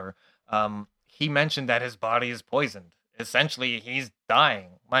Pawnee, whatever. He mentioned that his body is poisoned. Essentially, he's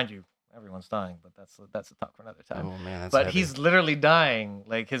dying. Mind you, everyone's dying, but that's a talk for another time. Oh man, that's But heavy. he's literally dying.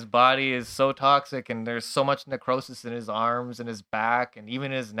 Like his body is so toxic, and there's so much necrosis in his arms and his back, and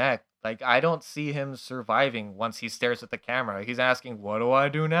even his neck. Like I don't see him surviving once he stares at the camera. He's asking, "What do I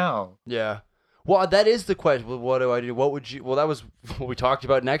do now?" Yeah. Well, that is the question. Well, what do I do? What would you? Well, that was what we talked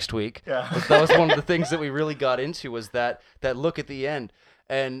about next week. Yeah. That was one of the things that we really got into was that look at the end.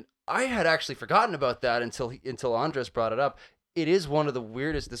 And I had actually forgotten about that until Andres brought it up. It is one of the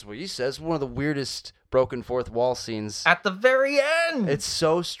weirdest. This is what he says. One of the weirdest broken fourth wall scenes. At the very end, It's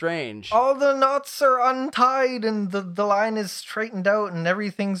so strange. all the knots are untied, and the line is straightened out, and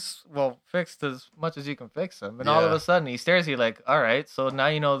everything's fixed as much as you can fix them. And all of Yeah. a sudden, he stares at you like, "All right, so now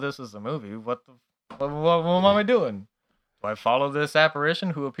you know this is a movie. What am I doing? Do I follow this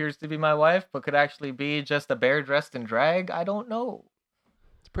apparition who appears to be my wife, but could actually be just a bear dressed in drag? I don't know."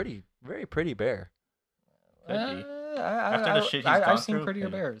 It's pretty, very pretty bear. Could be. After the shit he's I've gone seen through, prettier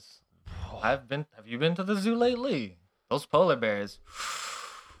maybe. bears. Have you been to the zoo lately? Those polar bears.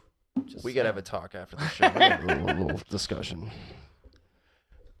 Just We gotta have a talk after the show. We gotta have a little discussion.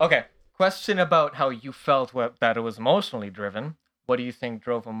 Okay. Question about how you felt that it was emotionally driven. What do you think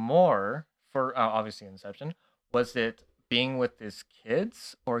drove him more for obviously Inception? Was it being with his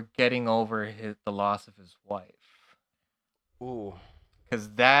kids or getting over the loss of his wife? Ooh. Because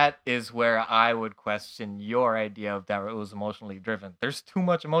that is where I would question your idea of that it was emotionally driven. There's too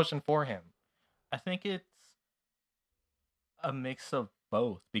much emotion for him. I think it's a mix of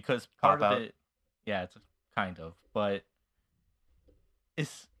both because Cop part of out. it, yeah, it's kind of, but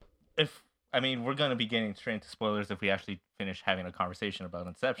it's if I mean we're gonna be getting straight into spoilers if we actually finish having a conversation about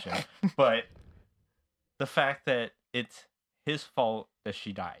Inception, but the fact that it's his fault that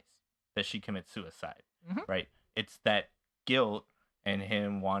she dies, that she commits suicide, Mhm. right? It's that guilt and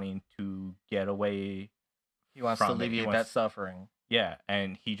him wanting to get away. He wants to from it. He alleviate wants- that suffering. Yeah,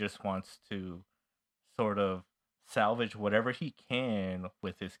 and he just wants to sort of salvage whatever he can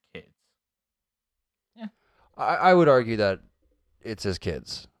with his kids. I would argue that it's his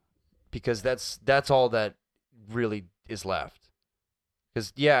kids, because that's all that really is left.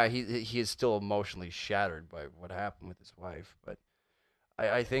 Because yeah, he is still emotionally shattered by what happened with his wife, but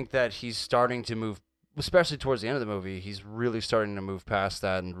I think that he's starting to move, especially towards the end of the movie. He's really starting to move past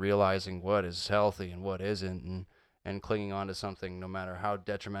that and realizing what is healthy and what isn't, and clinging on to something, no matter how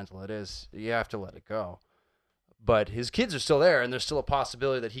detrimental it is. You have to let it go. But his kids are still there, and there's still a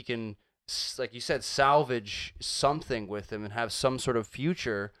possibility that he can, like you said, salvage something with him and have some sort of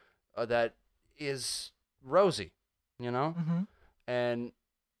future that is rosy, you know? Mm-hmm. And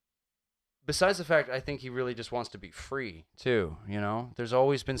besides the fact, I think he really just wants to be free too, you know? There's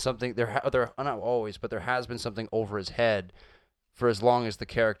always been something, not always, but there has been something over his head for as long as the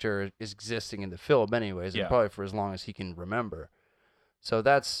character is existing in the film anyways, Yeah. and probably for as long as he can remember. So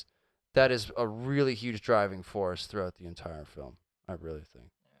that is a really huge driving force throughout the entire film, I really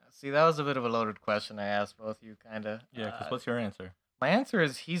think. See, that was a bit of a loaded question I asked both you, kind of. Yeah, because what's your answer? My answer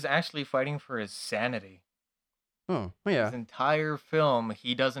is he's actually fighting for his sanity. Oh, yeah. His entire film,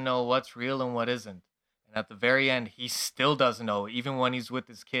 he doesn't know what's real and what isn't. And at the very end, he still doesn't know, even when he's with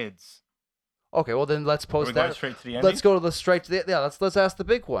his kids. Okay, well then let's Are post we going that. straight to the ending? Let's go to the straight to the let's ask the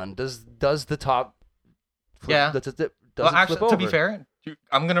big one. Does the top flip, Yeah. does it Well, actually, flip to over? be fair,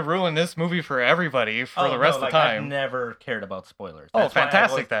 I'm going to ruin this movie for everybody for the rest of the I've time. never cared about spoilers. Oh, That's why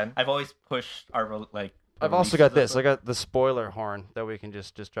fantastic then. I've always pushed our like. the I've also releases got of this. the- I got the spoiler horn that we can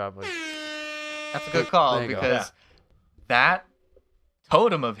just drop like. That's a good call There you go. because that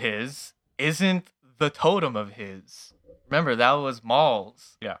totem of his isn't the totem of his. Remember, that was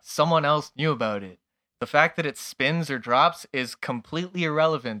Maul's. Yeah. Someone else knew about it. The fact that it spins or drops is completely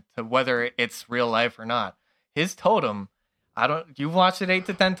irrelevant to whether it's real life or not. His totem, you've watched it 8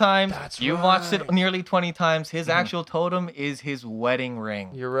 to 10 times. That's You've watched it right. nearly 20 times. His Mhm. actual totem is his wedding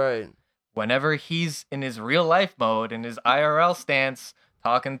ring. You're right. Whenever he's in his real life mode, in his IRL stance,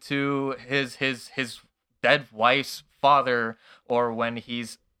 talking to his dead wife's father, or when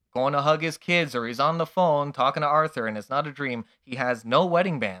he's going to hug his kids, or he's on the phone talking to Arthur and it's not a dream, he has no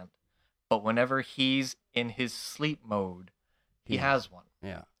wedding band. But whenever he's in his sleep mode, he has one.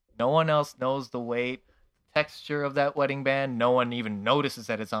 Yeah. No one else knows the weight, texture of that wedding band. No one even notices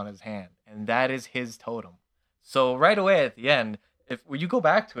that it's on his hand. And that is his totem. So right away at the end, when you go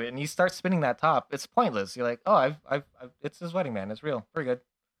back to it and you start spinning that top, it's pointless. You're like, oh, it's his wedding band. It's real. Very good.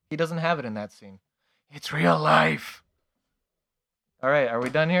 He doesn't have it in that scene. It's real life. All right, are we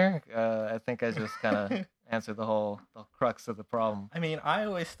done here? I think I just kind of answered the crux of the problem. I mean, I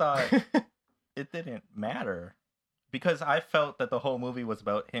always thought it didn't matter because I felt that the whole movie was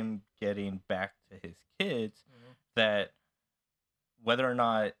about him getting back to his kids. Mhm. That whether or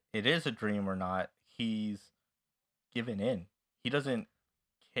not it is a dream or not, he's given in. He doesn't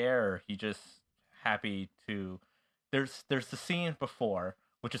care. He just happy to. There's the scene before,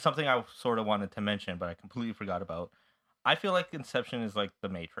 which is something I sort of wanted to mention, but I completely forgot about. I feel like Inception is like The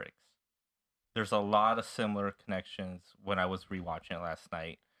Matrix. There's a lot of similar connections when I was rewatching it last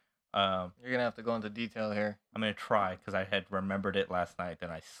night. You're going to have to go into detail here. I'm going to try because I had remembered it last night,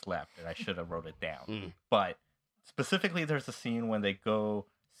 then I slept, and I should have wrote it down. Mm. But specifically, there's a scene when they go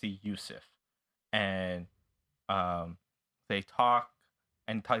see Yusuf, and they talk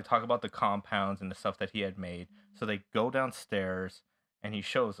about the compounds and the stuff that he had made. So they go downstairs, and he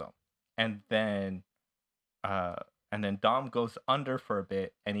shows them, and then Dom goes under for a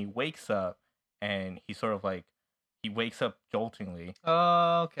bit, and he wakes up, and he wakes up joltingly.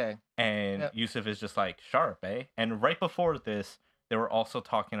 Oh, okay. And Yep. Yusuf is just like, sharp, eh? And right before this, they were also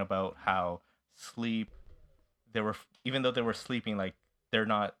talking about how sleep, even though they were sleeping, like,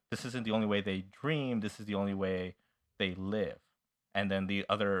 this isn't the only way they dream, this is the only way they live. And then the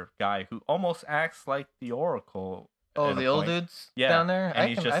other guy who almost acts like the Oracle. Oh, at a the old point, dude's Yeah, down there? and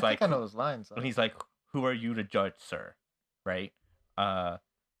he's just I like, think I know his lines. when he's like, who are you to judge, sir? Right?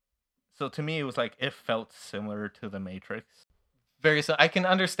 So to me, it was like, it felt similar to The Matrix. very I can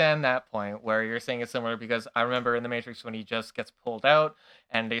understand that point where you're saying it's similar, because I remember in the Matrix when he just gets pulled out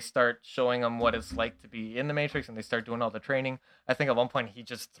and they start showing him what it's like to be in the Matrix and they start doing all the training. I think at one point he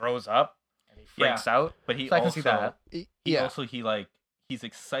just throws up and he freaks out. But he So I can also see that. he's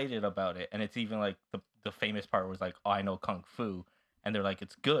excited about it, and it's even like the famous part was like, oh, I know kung fu, and they're like,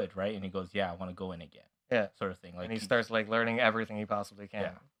 it's good, right? And he goes, yeah, I want to go in again. Yeah, sort of thing. Like and he starts like learning everything he possibly can.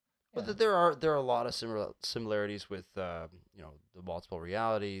 Yeah. But there are a lot of similarities with the multiple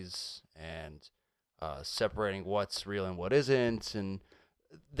realities and separating what's real and what isn't, and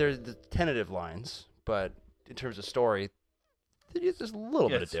there's the tentative lines, but in terms of story, there's a little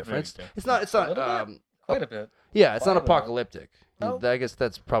bit of difference. It's not Quite a bit. Yeah, it's Quite not a bit. apocalyptic. Nope. I guess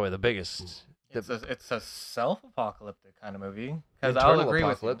that's probably the biggest. It's a self-apocalyptic kind of movie. Because Internal I'll agree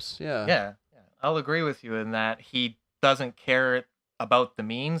apocalypse. with you. Yeah. Yeah, I'll agree with you in that he doesn't care about the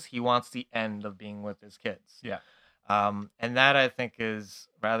means. He wants the end of being with his kids. Yeah. And that I think is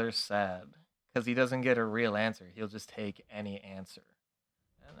rather sad because he doesn't get a real answer. He'll just take any answer.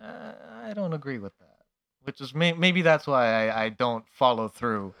 And I don't agree with that. Which is maybe that's why I don't follow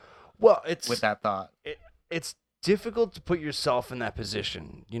through with that thought. It's difficult to put yourself in that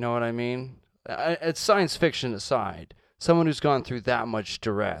position. You know what I mean? It's science fiction aside. Someone who's gone through that much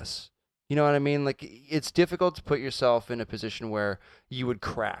duress. You know what I mean? Like, it's difficult to put yourself in a position where you would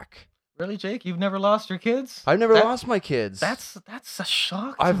crack. Really, Jake? You've never lost your kids? I've never lost my kids. That's a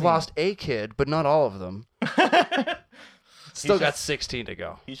shock to I've me. lost a kid, but not all of them. Still got 16 to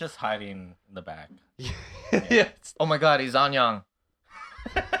go. He's just hiding in the back. Yeah. Oh my God, he's Anyang.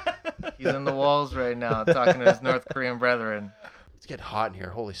 He's in the walls right now talking to his North Korean brethren. It's getting hot in here.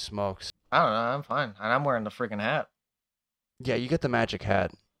 Holy smokes. I don't know. I'm fine. And I'm wearing the freaking hat. Yeah, you get the magic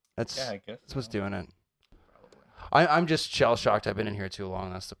hat. I guess That's what's doing it. Probably. I'm just shell shocked. I've been in here too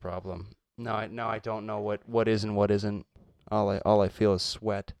long. That's the problem. No, I don't know what is and what isn't. All I feel is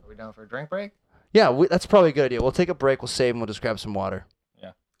sweat. Are we down for a drink break? Yeah, that's probably a good idea. We'll take a break. We'll save and we'll just grab some water.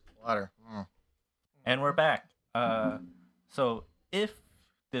 Yeah. Water. And we're back. So if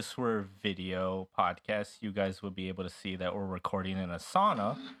this were video podcast, you guys would be able to see that we're recording in a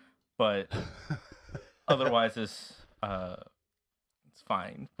sauna, but otherwise it's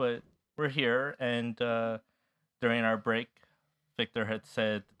fine. But we're here, and during our break, Victor had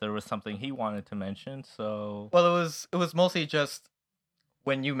said there was something he wanted to mention. So Well, it was mostly just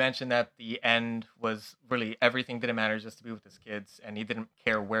when you mentioned that the end was really everything didn't matter, just to be with his kids, and he didn't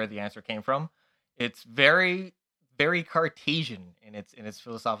care where the answer came from. It's very, very Cartesian in its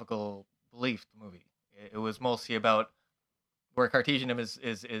philosophical belief. The movie it was mostly about where Cartesianism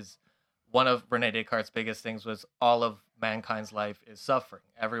is one of Rene Descartes' biggest things was all of mankind's life is suffering.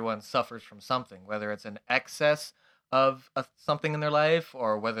 Everyone suffers from something, whether it's an excess of something in their life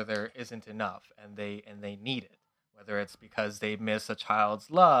or whether there isn't enough and they need it. Whether it's because they miss a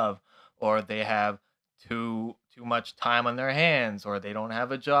child's love, or they have too much time on their hands, or they don't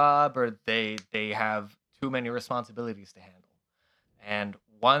have a job, or they have too many responsibilities to handle. And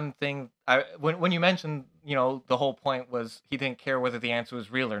one thing, when you mentioned, the whole point was he didn't care whether the answer was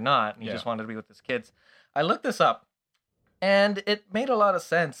real or not, and he just wanted to be with his kids. I looked this up, and it made a lot of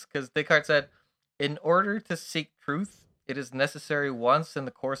sense, because Descartes said, in order to seek truth, it is necessary once in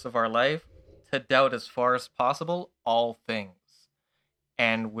the course of our life to doubt as far as possible all things.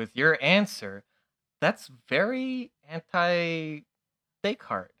 And with your answer, that's very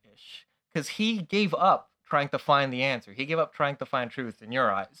anti-Descartes-ish, because he gave up trying to find the answer. He gave up trying to find truth in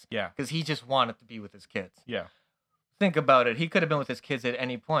your eyes. Yeah. Because he just wanted to be with his kids. Yeah. Think about it. He could have been with his kids at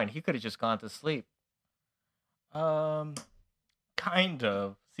any point. He could have just gone to sleep. Kind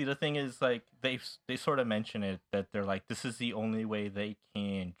of. See, the thing is, like, they sort of mention it, that they're like, this is the only way they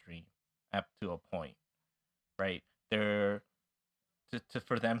can dream up to a point, right? They're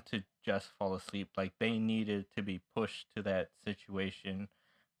for them to just fall asleep, like, they needed to be pushed to that situation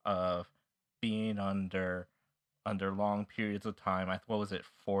of being under long periods of time. What was it,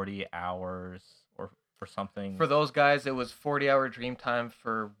 40 hours or something? For those guys, it was 40-hour dream time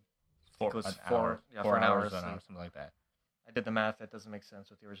for for an hour, hour, something like that. I did the math. That doesn't make sense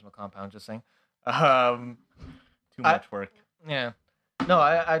with the original compound. Just saying. Too much work. Yeah. No,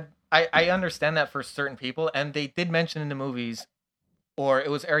 I understand that for certain people, and they did mention in the movies, or it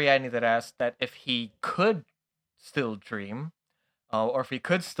was Ariadne that asked that if he could still dream, or if he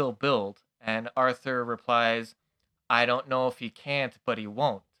could still build, and Arthur replies, "I don't know if he can't, but he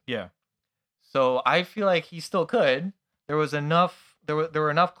won't." Yeah. So I feel like he still could. There was enough. There were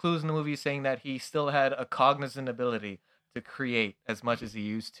enough clues in the movie saying that he still had a cognizant ability to create as much as he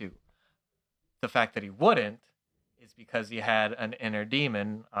used to. The fact that he wouldn't is because he had an inner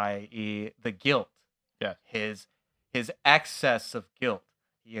demon, i.e. the guilt. Yeah. his excess of guilt.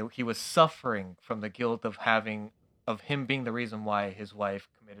 He was suffering from the guilt of him being the reason why his wife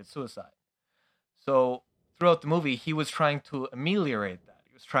committed suicide. So throughout the movie, he was trying to ameliorate that.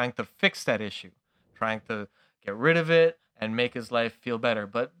 He was trying to fix that issue, trying to get rid of it and make his life feel better.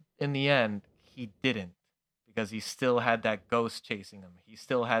 But in the end, he didn't, because he still had that ghost chasing him. He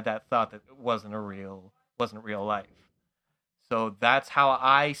still had that thought that it wasn't real life. So that's how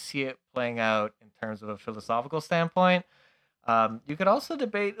I see it playing out in terms of a philosophical standpoint. You could also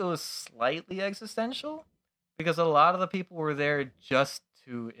debate it was slightly existential, because a lot of the people were there just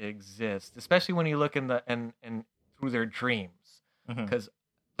to exist, especially when you look in through their dreams. Because,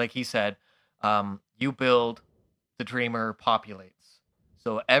 like he said, you build, the dreamer populates.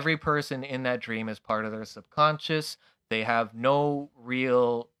 So every person in that dream is part of their subconscious. They have no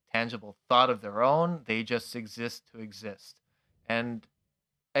real tangible thought of their own. They just exist to exist. And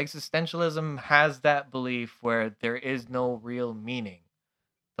existentialism has that belief where there is no real meaning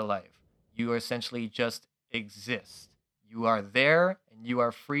to life. You essentially just exist. You are there and you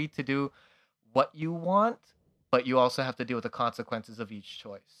are free to do what you want, but you also have to deal with the consequences of each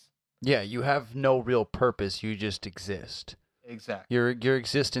choice. Yeah, you have no real purpose. You just exist. Exactly. Your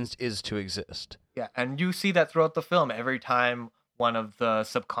existence is to exist. Yeah, and you see that throughout the film. Every time one of the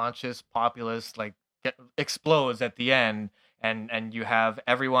subconscious populace explodes at the end, and you have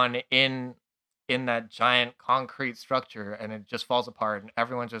everyone in that giant concrete structure, and it just falls apart, and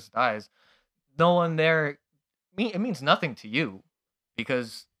everyone just dies. No one there. It means nothing to you,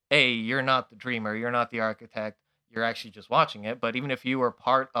 because you're not the dreamer, you're not the architect. You're actually just watching it. But even if you were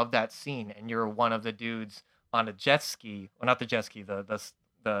part of that scene and you're one of the dudes on a jet ski, well, not the jet ski, the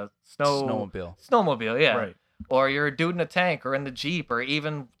snowmobile, yeah, Right. or you're a dude in a tank or in the Jeep, or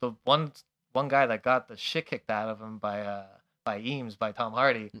even the one guy that got the shit kicked out of him by Eames, by Tom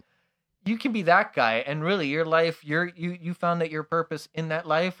Hardy. You can be that guy, and really your life, you found that your purpose in that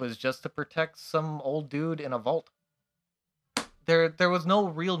life was just to protect some old dude in a vault. There was no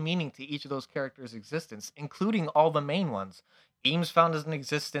real meaning to each of those characters' existence, including all the main ones. Eames found his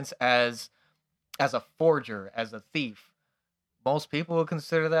existence as a forger, as a thief. Most people would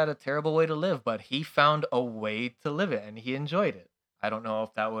consider that a terrible way to live, but he found a way to live it, and he enjoyed it. I don't know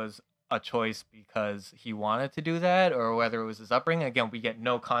if that was a choice because he wanted to do that, or whether it was his upbringing. Again, we get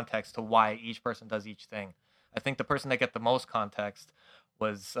no context to why each person does each thing. I think the person that get the most context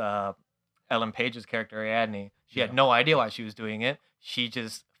was Ellen Page's character, Ariadne. She had no idea why she was doing it. She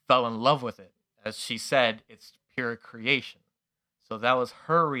just fell in love with it. As she said, it's pure creation. So that was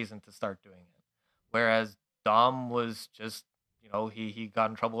her reason to start doing it. Whereas Dom was just, he got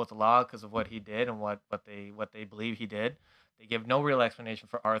in trouble with the law because of what he did and what they believe he did. They give no real explanation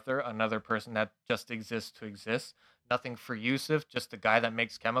for Arthur, another person that just exists to exist. Nothing for Yusuf, just a guy that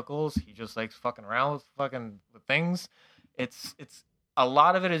makes chemicals. He just likes fucking around with things. It's a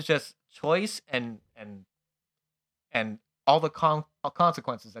lot of it is just choice and all the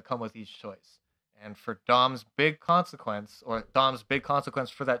consequences that come with each choice. And for Dom's big consequence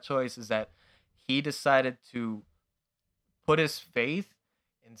for that choice is that he decided to put his faith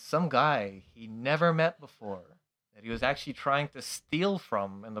in some guy he never met before, that he was actually trying to steal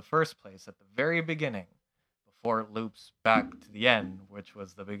from in the first place at the very beginning, before it loops back to the end, which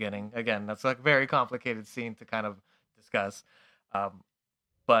was the beginning. Again, that's a very complicated scene to kind of discuss.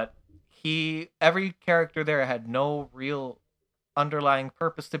 But every character there had no real underlying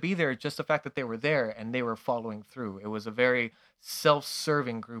purpose to be there, just the fact that they were there and they were following through. It was a very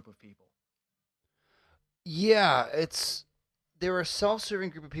self-serving group of people. Yeah, they were a self-serving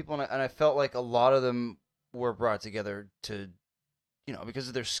group of people, and I felt like a lot of them were brought together to, because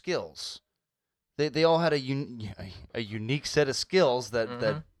of their skills. They all had a unique set of skills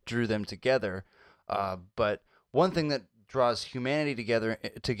that drew them together. But one thing that draws humanity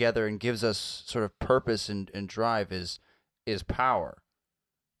together and gives us sort of purpose and drive is power.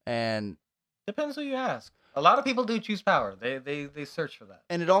 And depends who you ask. A lot of people do choose power. They search for that.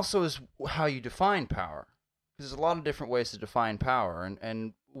 And it also is how you define power. There's a lot of different ways to define power,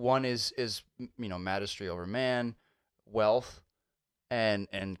 and one is mastery over man, wealth,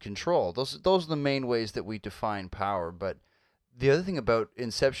 and control. Those are the main ways that we define power. But the other thing about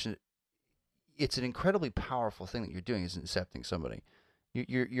Inception, it's an incredibly powerful thing that you're doing is incepting somebody.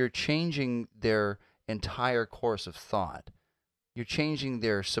 You're changing their entire course of thought. You're changing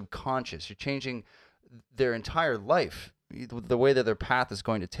their subconscious. You're changing their entire life, the way that their path is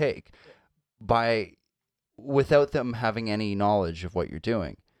going to take, without them having any knowledge of what you're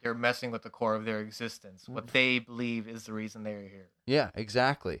doing. You're messing with the core of their existence, what they believe is the reason they're here. Yeah,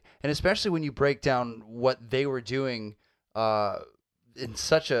 exactly. And especially when you break down what they were doing in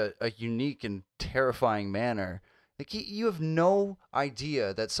such a unique and terrifying manner, Like you have no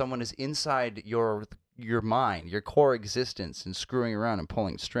idea that someone is inside your mind, your core existence, and screwing around and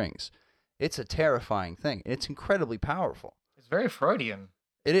pulling strings. It's a terrifying thing. It's incredibly powerful. It's very Freudian.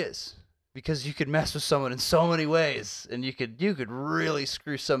 It is, because you could mess with someone in so many ways, and you could really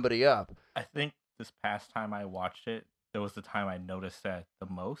screw somebody up. I think this past time I watched it, there was the time I noticed that the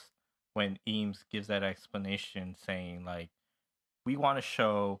most, when Eames gives that explanation saying, like, we want to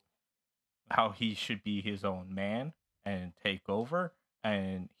show how he should be his own man and take over.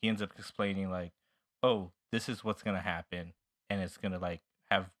 And he ends up explaining, like, oh, this is what's going to happen. And it's going to, like,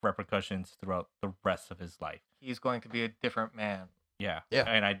 have repercussions throughout the rest of his life. He's going to be a different man. Yeah. Yeah.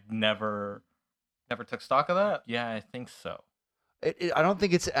 And I never took stock of that? Yeah, I think so. I don't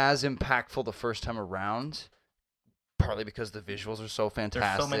think it's as impactful the first time around, partly because the visuals are so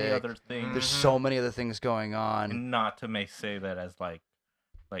fantastic. There's so many other things. There's so many other things going on. And not to say that as like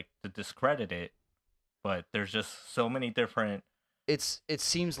to discredit it, but there's just so many different. It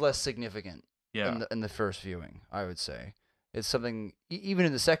seems less significant. Yeah. In the first viewing, I would say it's something. Even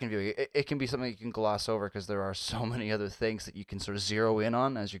in the second viewing, it can be something you can gloss over because there are so many other things that you can sort of zero in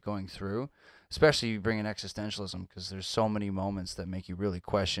on as you're going through. Especially you bring in existentialism, because there's so many moments that make you really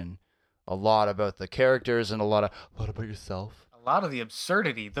question a lot about the characters and a lot about yourself. A lot of the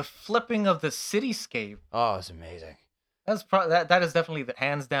absurdity, the flipping of the cityscape. Oh, it's amazing. That is definitely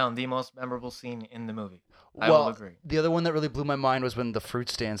hands down the most memorable scene in the movie. I will agree. The other one that really blew my mind was when the fruit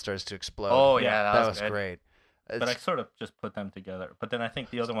stand starts to explode. Oh yeah, that was good. great. But I sort of just put them together. But then I think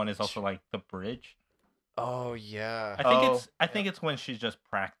the other one is also like the bridge. Oh yeah. I think it's when she's just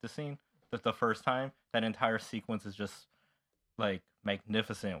practicing the first time. That entire sequence is just like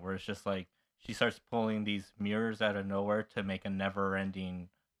magnificent, where it's just like she starts pulling these mirrors out of nowhere to make a never ending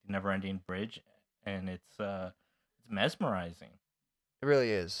bridge, and it's mesmerizing. It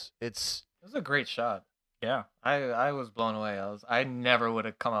really is. It was a great shot. Yeah. I was blown away. I never would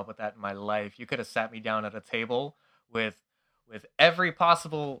have come up with that in my life. You could have sat me down at a table with every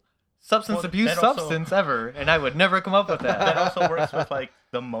possible substance abuse substance ever, and I would never come up with that. That also works with like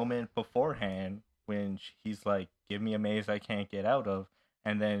the moment beforehand when he's like, "Give me a maze I can't get out of,"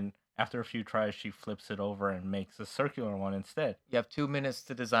 and then after a few tries, she flips it over and makes a circular one instead. You have 2 minutes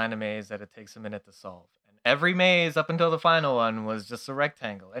to design a maze that it takes a minute to solve. Every maze up until the final one was just a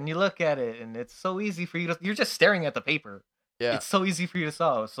rectangle. And you look at it, and it's so easy for you to... You're just staring at the paper. Yeah. It's so easy for you to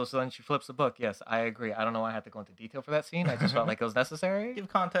solve. So then she flips the book. Yes, I agree. I don't know why I had to go into detail for that scene. I just felt like it was necessary. Give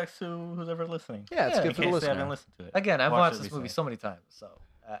context to who's ever listening. Yeah, it's good for the they listener. haven't listened to it. Again, I've watched this movie so many times, so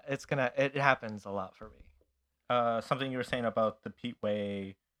it happens a lot for me. Something you were saying about the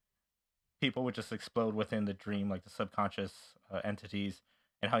way people would just explode within the dream, like the subconscious entities,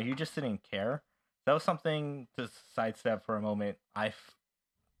 and how you just didn't care. That was something to sidestep for a moment. I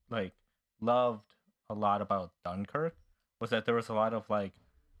loved a lot about Dunkirk, was that there was a lot of like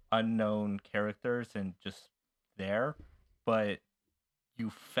unknown characters and just there, but you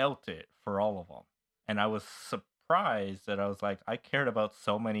felt it for all of them. And I was surprised that I was like, I cared about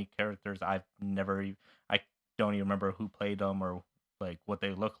so many characters I don't even remember who played them or like what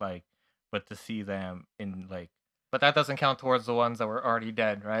they look like, but to see them in like... But that doesn't count towards the ones that were already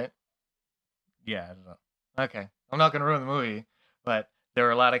dead, right? Yeah, I don't know. Okay. I'm not going to ruin the movie, but there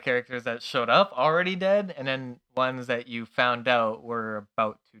were a lot of characters that showed up already dead, and then ones that you found out were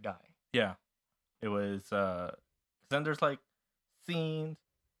about to die. Yeah. It was, then there's like scenes.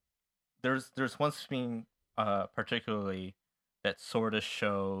 There's one scene, particularly that sort of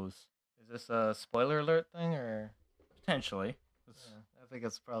shows... Is this a spoiler alert thing, or...? Potentially. I think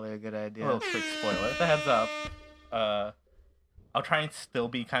it's probably a good idea. A little quick spoiler. The heads up. I'll try and still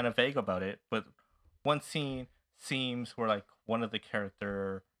be kind of vague about it, but one scene seems where like one of the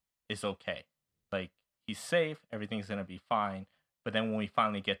character is okay. Like he's safe, everything's gonna be fine. But then when we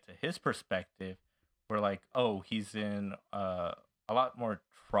finally get to his perspective, we're like, oh, he's in a lot more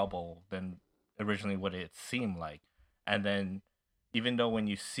trouble than originally what it seemed like. And then even though when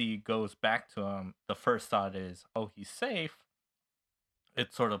you see goes back to him, the first thought is, oh, he's safe,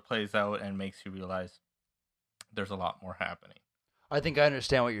 it sort of plays out and makes you realize there's a lot more happening. I think I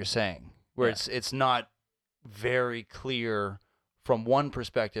understand what you're saying, where it's not very clear from one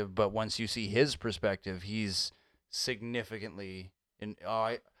perspective, but once you see his perspective, he's significantly in.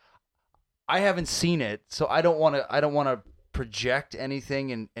 I haven't seen it, so I don't want to project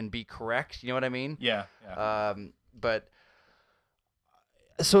anything and be correct. You know what I mean? Yeah. But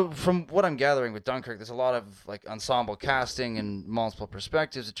so from what I'm gathering with Dunkirk, there's a lot of like ensemble casting and multiple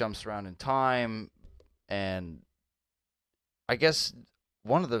perspectives. It jumps around in time, and I guess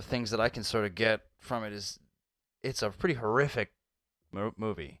one of the things that I can sort of get from it is it's a pretty horrific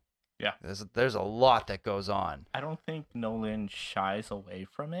movie. Yeah. There's a lot that goes on. I don't think Nolan shies away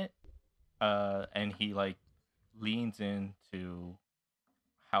from it, and he like leans into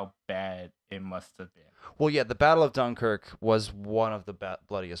how bad it must have been. Well, yeah, the Battle of Dunkirk was one of the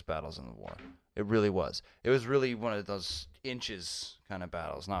bloodiest battles in the war. It really was. It was really one of those inches kind of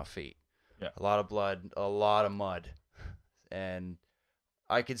battles, not feet. Yeah. A lot of blood, a lot of mud, and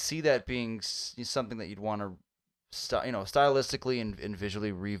I could see that being something that you'd want to, stylistically and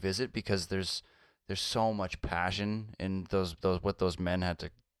visually revisit, because there's so much passion in those what those men had to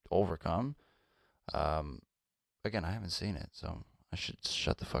overcome. Again, I haven't seen it, so I should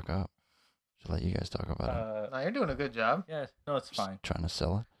shut the fuck up. Should let you guys talk about it. No, you're doing a good job. Yeah, no, it's fine. Just trying to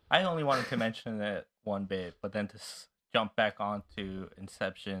sell it. I only wanted to mention it one bit, but then to jump back onto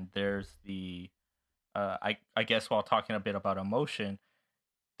Inception, there's the, I guess while talking a bit about emotion,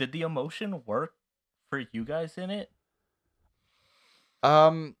 did the emotion work for you guys in it?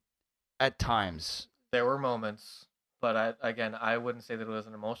 At times. There were moments, but I wouldn't say that it was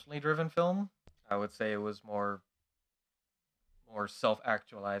an emotionally driven film. I would say it was more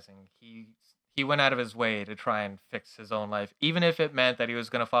self-actualizing. He went out of his way to try and fix his own life, even if it meant that he was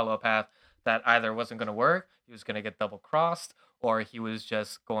going to follow a path that either wasn't going to work, he was going to get double-crossed, or he was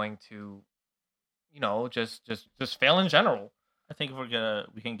just going to, just fail in general. I think if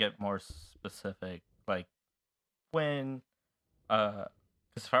we can get more specific, like when, because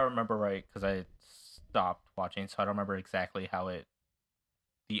if I remember right, because I stopped watching, so I don't remember exactly how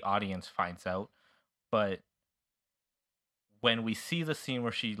the audience finds out, but when we see the scene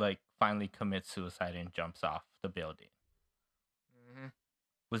where she like finally commits suicide and jumps off the building,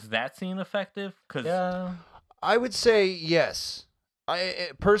 was that scene effective? Yeah, I would say yes.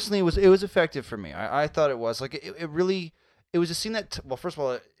 Personally, it was effective for me. I thought it was like it really. It was a scene that, well, first of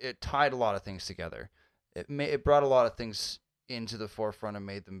all, it tied a lot of things together. It brought a lot of things into the forefront and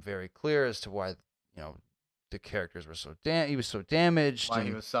made them very clear as to why, the characters were he was so damaged. Why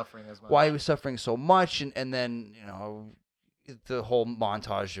he was suffering as much. Why he was suffering so much, and then, the whole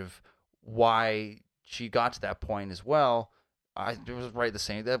montage of why she got to that point as well. It was right the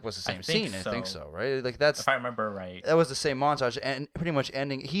same. That was the same scene. I think so, right? Like that's. If I remember right, that was the same montage, and pretty much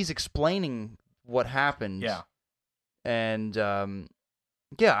ending. He's explaining what happened. Yeah. And I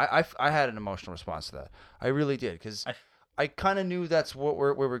had an emotional response to that. I really did, because I kind of knew that's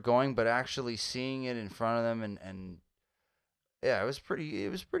where we're going, but actually seeing it in front of them and yeah, it was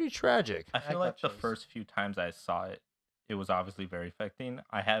pretty tragic. I feel like the first few times I saw it, it was obviously very affecting.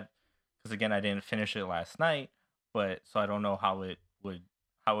 Because again, I didn't finish it last night, but so I don't know how it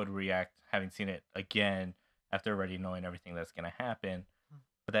would react having seen it again after already knowing everything that's gonna happen.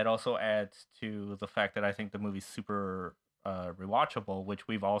 But that also adds to the fact that I think the movie's super rewatchable, which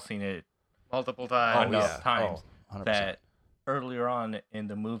we've all seen it multiple times. Enough times. 100%. That earlier on in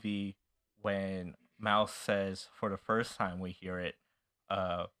the movie, when Mouse says for the first time we hear it,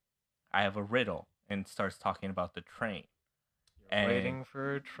 I have a riddle, and starts talking about the train. Waiting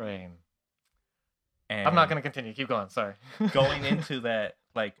for a train. And I'm not going to continue. Keep going. Sorry. Going into that,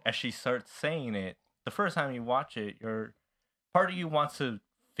 like, as she starts saying it, the first time you watch it, part of you wants to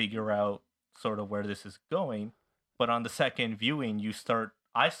figure out sort of where this is going, but on the second viewing,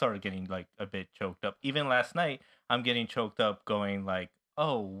 I started getting like a bit choked up. Even last night, I'm getting choked up, going like,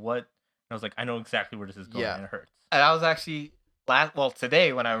 "Oh, what?" And I was like, "I know exactly where this is going, and it hurts." And I was actually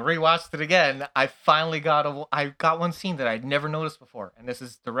today when I rewatched it again, I finally got one scene that I'd never noticed before, and this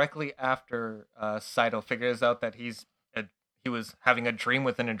is directly after Saito figures out that he was having a dream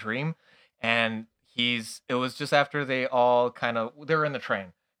within a dream, and it was just after they're in the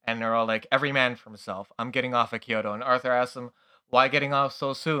train, and they're all like, every man for himself. I'm getting off at Kyoto. And Arthur asks him, why getting off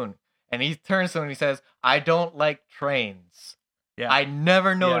so soon? And he turns to him and he says, I don't like trains. Yeah. I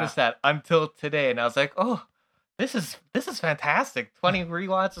never noticed that until today. And I was like, oh, this is fantastic. 20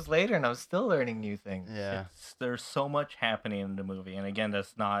 rewatches later, and I'm still learning new things. Yeah. There's so much happening in the movie. And again,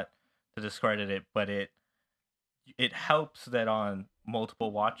 that's not to discredit it, but it helps that on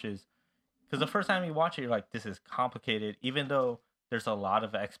multiple watches, because the first time you watch it, you're like, this is complicated. Even though there's a lot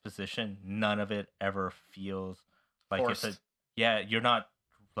of exposition, none of it ever feels like forced. You're not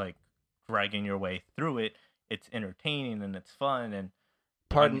like dragging your way through it. It's entertaining and it's fun. And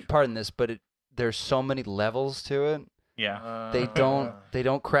pardon this, but there's so many levels to it. Yeah. They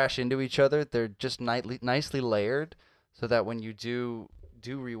don't crash into each other. They're just nicely layered, so that when you do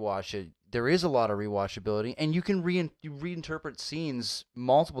rewatch it, there is a lot of rewatchability, and you can reinterpret scenes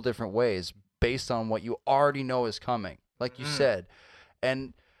multiple different ways based on what you already know is coming, like you said.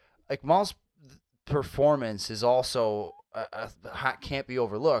 And like Mal's performance is also can't be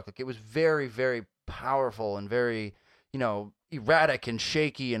overlooked. Like, it was very, very powerful and very, erratic and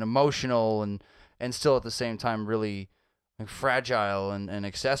shaky and emotional and still at the same time really like, fragile and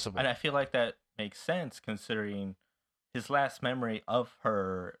accessible. And I feel like that makes sense considering his last memory of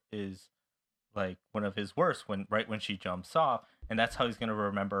her is like one of his worst right when she jumps off, and that's how he's going to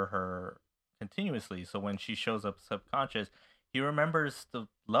remember her continuously. So when she shows up subconscious, he remembers the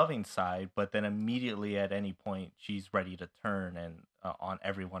loving side, but then immediately at any point she's ready to turn and on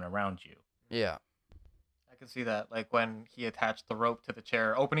everyone around you. Yeah. I can see that. Like when he attached the rope to the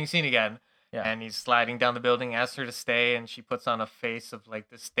chair, opening scene again, Yeah. and he's sliding down the building, asks her to stay, and she puts on a face of like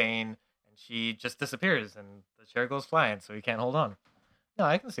disdain, and she just disappears, and the chair goes flying, so he can't hold on. No,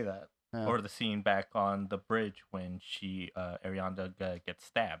 I can see that. Yeah. Or the scene back on the bridge when Arianda gets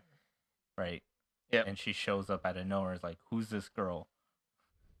stabbed, right? Yeah. And she shows up out of nowhere. Is like, who's this girl?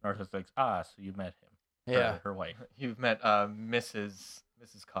 Naruto's like, so you met him. Yeah. Her wife. You've met Mrs.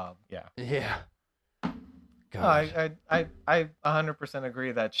 Cobb. Yeah. Yeah. No, God. I 100%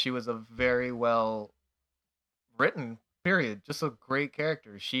 agree that she was a very well written. Period. Just a great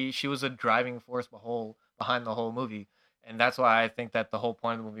character. She was a driving force behind the whole movie, and that's why I think that the whole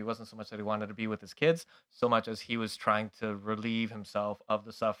point of the movie wasn't so much that he wanted to be with his kids, so much as he was trying to relieve himself of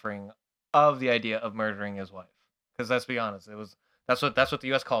the suffering of the idea of murdering his wife. Because let's be honest, that's what the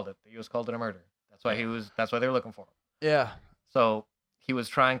U.S. called it. The U.S. called it a murder. That's why That's why they were looking for him. Yeah. So he was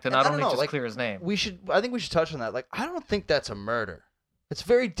trying to not only just clear his name. I think we should touch on that. Like, I don't think that's a murder. It's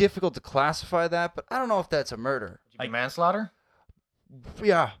very difficult to classify that, but I don't know if that's a murder. Would you be manslaughter?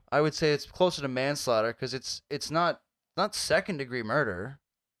 Yeah, I would say it's closer to manslaughter because it's not second degree murder.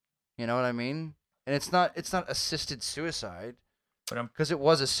 You know what I mean? And it's not assisted suicide. Because it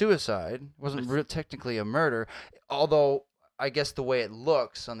was a suicide. It wasn't technically a murder. Although, I guess the way it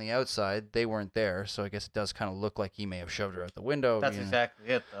looks on the outside, they weren't there. So I guess it does kind of look like he may have shoved her out the window. That's exactly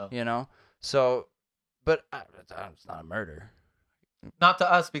it, though. You know? So, but it's not a murder. Not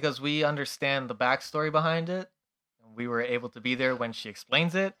to us, because we understand the backstory behind it. We were able to be there when she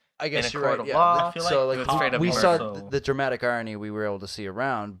explains it. I guess in a you're court right. of law. I feel So like like straight up we murder. saw So- the dramatic irony we were able to see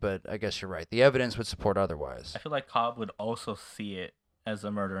around, but I guess you're right. The evidence would support otherwise. I feel like Cobb would also see it as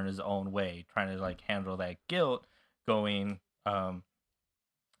a murder in his own way, trying to like handle that guilt, going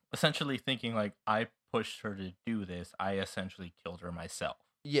essentially thinking like, I pushed her to do this, I essentially killed her myself.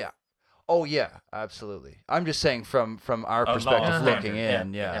 Yeah. Oh yeah, absolutely. I'm just saying from our A perspective law looking standard,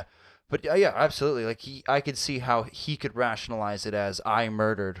 in, yeah. yeah. But yeah, absolutely. Like I could see how he could rationalize it as I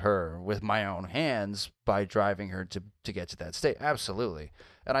murdered her with my own hands by driving her to get to that state. Absolutely.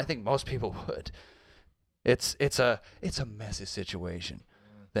 And I think most people would. It's a messy situation.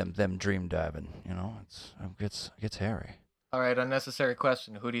 Them dream diving, you know. It gets hairy. All right, unnecessary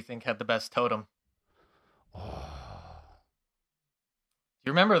question. Who do you think had the best totem? Oh. Do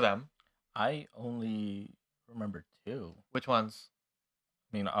you remember them? I only remember two. Which ones?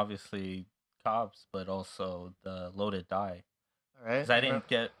 I mean, obviously Cobb's, but also the loaded die. All right. Because I didn't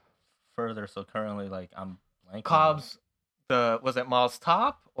get further, so currently, like, I'm blanking. Cobb's. Was it Maul's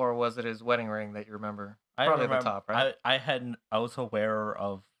top or was it his wedding ring that you remember? I Probably remember, the top, right? I was aware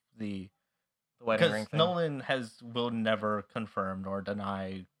of the wedding ring because thing. Nolan will never confirm nor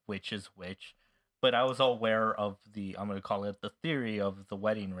deny which is which, but I was aware of I'm gonna call it the theory of the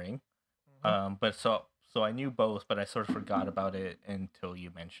wedding ring. Mhm. But so I knew both, but I sort of forgot about it until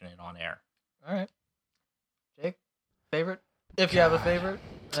you mentioned it on air. All right. Jake, favorite? If you have a God. favorite,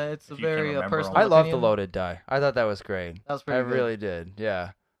 it's a If you can very remember personal. I love the opinion. loaded die. I thought that was great. That was I pretty good. really did.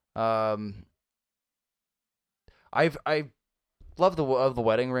 Yeah. I love the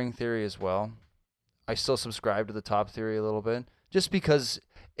wedding ring theory as well. I still subscribe to the top theory a little bit, just because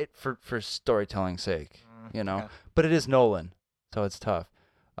for storytelling's sake, you know. okay. But it is Nolan, so it's tough.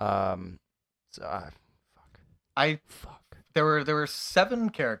 Fuck. There were 7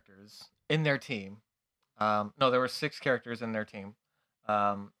 characters in their team. No, there were 6 characters in their team.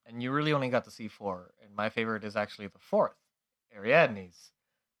 And you really only got to see 4. And my favorite is actually the 4th, Ariadne's,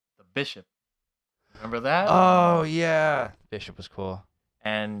 the bishop. Remember that? Oh yeah, Bishop was cool.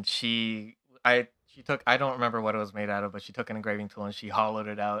 And she took, I don't remember what it was made out of, but she took an engraving tool and she hollowed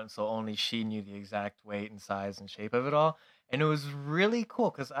it out, and so only she knew the exact weight and size and shape of it all. And it was really cool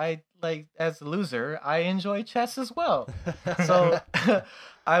because I, like, as a loser, I enjoy chess as well. So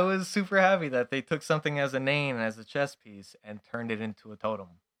I was super happy that they took something as a name, as a chess piece, and turned it into a totem.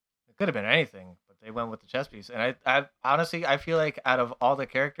 It could have been anything, but they went with the chess piece. And I honestly, I feel like out of all the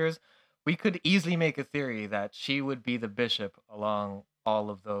characters, we could easily make a theory that she would be the bishop along all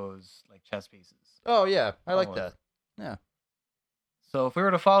of those, like, chess pieces. Oh yeah, I like Oh, that. Yeah. So if we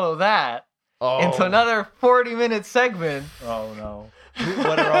were to follow that Oh. into another 40-minute segment, Oh no!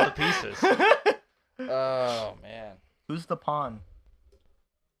 What are all the pieces? Oh man. Who's the pawn?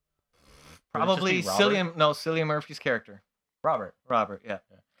 Would it just Probably be Robert? Cillian Murphy's character. Robert. Robert, yeah.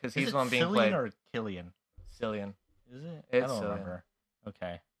 Because Is he's it the one being Cillian played. or Killian? Cillian. Is it? It's I don't Cillian. remember.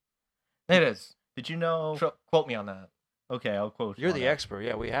 Okay. It is. Did you know? Quote me on that. Okay, I'll quote you. You're on the that. expert.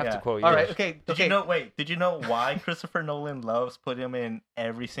 Yeah, we have to Yeah. quote you. All right, okay. Did you know? Wait, did you know why Christopher Nolan loves putting him in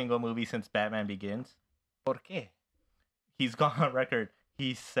every single movie since Batman Begins? ¿Por qué? He's gone on record.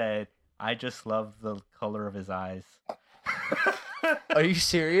 He said, "I just love the color of his eyes." Are you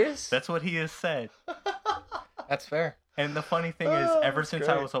serious? That's what he has said. That's fair. And the funny thing is, Oh, ever that's since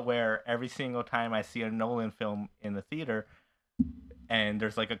I great. was aware, every single time I see a Nolan film in the theater, and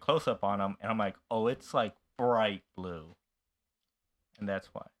there's like a close up on him, and I'm like, "Oh, it's like bright blue," and that's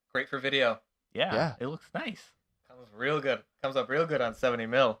why. Great for video. Yeah. It looks nice. Comes real good. Comes up real good on 70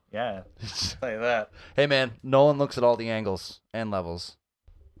 mil. Yeah. I'll tell you that. Hey man, Nolan looks at all the angles and levels.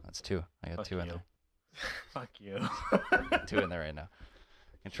 That's two. I got Fuck two in you. there. Fuck you. Two in there right now.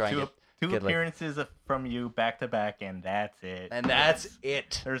 I can try and two get, two get, like- appearances from you back to back, and that's it. and that's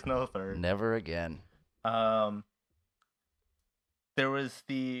it. There's no third. Never again. There was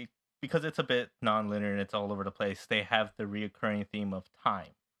because it's a bit non-linear and it's all over the place. They have the reoccurring theme of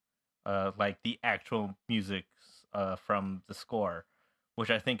time, like the actual music from the score, which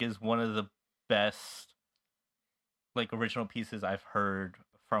I think is one of the best, like, original pieces I've heard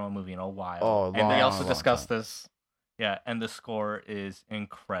from a movie in a while. Oh, and And we they also long discussed time. this. Yeah, and the score is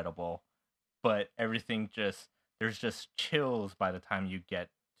incredible, but everything there's just chills by the time you get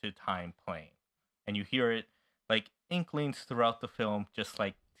to time playing, and you hear it like inklings throughout the film, just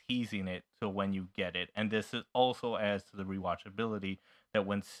like teasing it to when you get it. And this also adds to the rewatchability that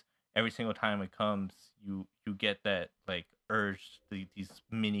every single time it comes, you get that like urge, these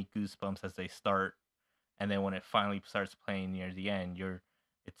mini goosebumps as they start, and then when it finally starts playing near the end,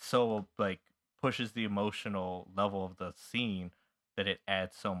 it's so like pushes the emotional level of the scene that it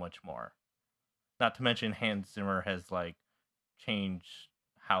adds so much more. Not to mention Hans Zimmer has like changed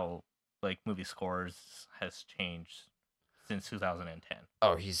how like movie scores has changed since 2010.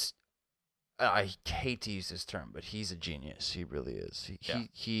 Oh, I hate to use this term, but he's a genius. He really is.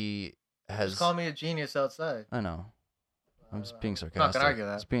 He has. Just call me a genius outside. I know. I'm just being I'm not sarcastic. gonna argue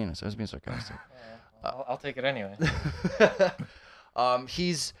that. I was being sarcastic. I'll take it anyway.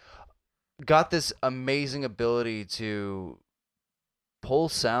 He's got this amazing ability to pull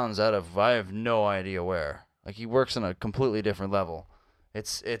sounds out of I have no idea where. Like he works on a completely different level.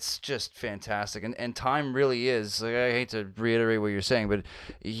 It's just fantastic, and time really is. Like, I hate to reiterate what you're saying, but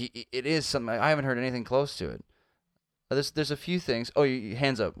it is something I haven't heard anything close to it. There's a few things. Oh,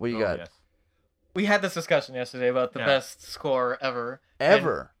 hands up. What do you got? Yes. We had this discussion yesterday about the Yeah. best score ever.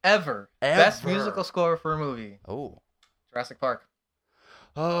 Ever. Ever. Best Ever. musical score for a movie. Oh. Jurassic Park.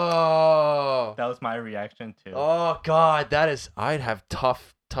 Oh. That was my reaction too. Oh God, I'd have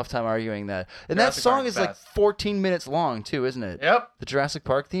tough time arguing that. And that Jurassic song Park is like best. 14 minutes long too, isn't it? Yep. The Jurassic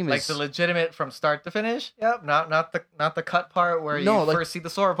Park theme Like is the legitimate from start to finish. Yep. Not the cut part where No, you like- first see the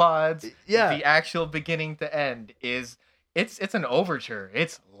sauropods. yeah. The actual beginning to end is it's an overture.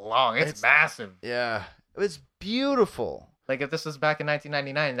 It's long. It's massive. Yeah. It's beautiful. Like if this was back in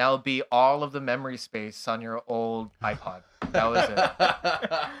 1999, that would be all of the memory space on your old iPod. That was it.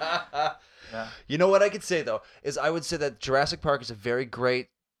 Yeah. You know what I could say though is I would say that Jurassic Park is a very great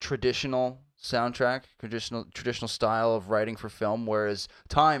traditional soundtrack, traditional style of writing for film, whereas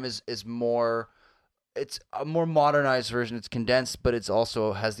Time is more. It's a more modernized version. It's condensed, but it's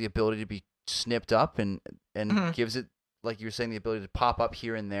also has the ability to be snipped up and Mhm. gives it, like you were saying, the ability to pop up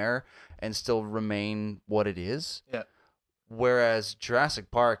here and there and still remain what it is. Yeah. Whereas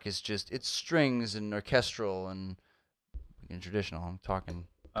Jurassic Park is just it's strings and orchestral and traditional. I'm talking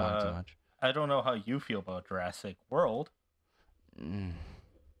too much. I don't know how you feel about Jurassic World, Mm.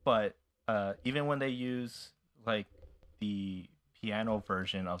 but even when they use like the piano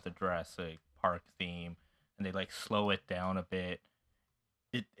version of the Jurassic Park theme and they like slow it down a bit,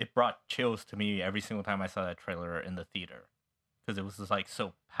 it brought chills to me every single time I saw that trailer in the theater, because it was just like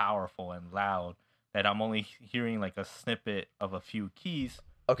so powerful and loud that I'm only hearing like a snippet of a few keys.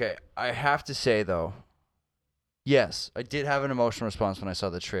 Okay, I have to say though, yes, I did have an emotional response when I saw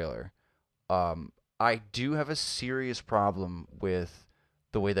the trailer. I do have a serious problem with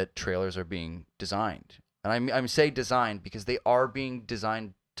the way that trailers are being designed, and I'm saying designed because they are being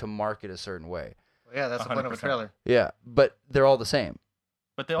designed to market a certain way. Well, yeah, that's the point of a 100%. trailer. Yeah, but they're all the same,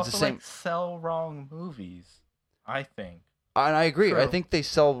 But they It's the also same- like sell wrong movies, I think. and I agree. I True. think they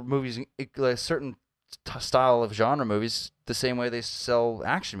sell movies like a certain style of genre movies the same way they sell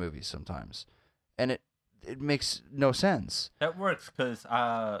action movies sometimes, and it makes no sense. That works because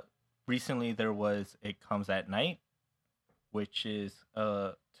recently there was It Comes at Night, which is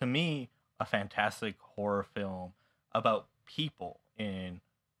to me a fantastic horror film about people in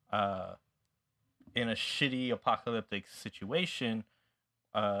a shitty apocalyptic situation,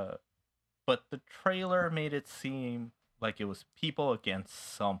 but the trailer made it seem like it was people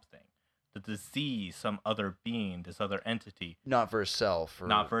against something. The disease, some other being, this other entity. Not versus self. Or,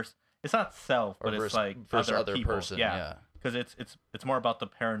 Not versus. It's not self, but it's like versus other people. person. Yeah, Yeah. because it's more about the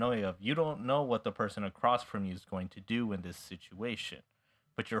paranoia of you don't know what the person across from you is going to do in this situation,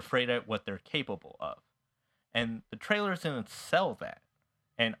 but you're afraid of what they're capable of. And the trailers didn't sell that.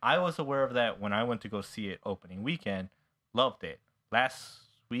 And I was aware of that when I went to go see it opening weekend. Loved it. Last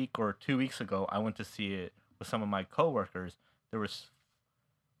week or 2 weeks ago, I went to see it with some of my coworkers. It was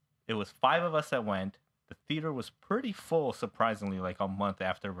 5 of us that went. The theater was pretty full, surprisingly, like a month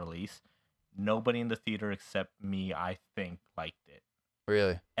after release. Nobody in the theater except me, I think, liked it.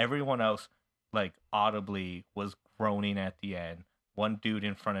 Really? Everyone else, like, audibly was groaning at the end. One dude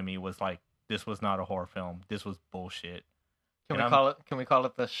in front of me was like, this was not a horror film. This was bullshit. Can we call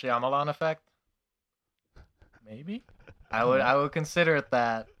it the Shyamalan effect? Maybe? I would consider it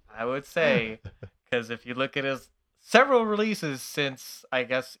that. I would say, because if you look at his several releases since, I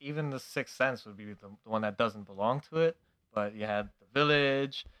guess, even The Sixth Sense would be the one that doesn't belong to it. But you had The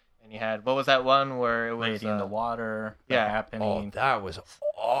Village, and you had, what was that one where it was... Lady in the Water, yeah. The Happening. Oh, that was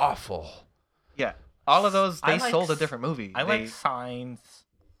awful. Yeah. All of those, they I like sold a different movie. I like Signs.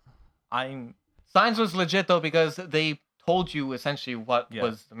 Signs was legit, though, because they told you essentially what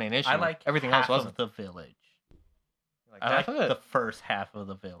was the main issue. I like everything half else wasn't. of The Village. Like I like half of it? the first half of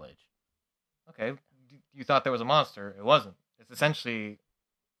The Village. Okay. You thought there was a monster. It wasn't. It's essentially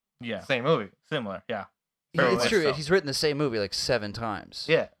Yeah. the same movie. Similar, yeah. Yeah, it's much true. so. He's written the same movie like 7 times.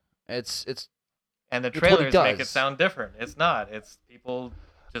 Yeah. It's And the It's what he trailers make it does. sound different. It's not. It's people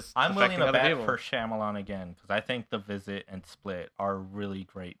just I'm willing affecting to other bet people. for Shyamalan again because I think The Visit and Split are really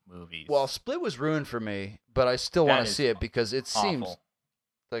great movies. well, Split was ruined for me, but I still want That to is see it because it seems awful.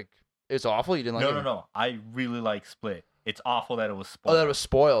 like it's awful. You didn't like it? No. I really like Split. It's awful that it was Oh, spoiled. that was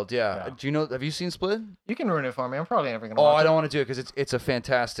spoiled. Yeah. Yeah. Do you know? Have you seen Split? You can ruin it for me. I'm probably never gonna Oh, watch I it. don't want to do it because it's a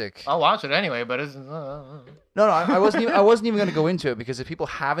fantastic. I'll watch it anyway, but it's No, I wasn't even going to go into it because if people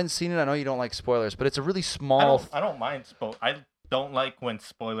haven't seen it, I know you don't like spoilers, but it's a really small. I don't mind I don't like when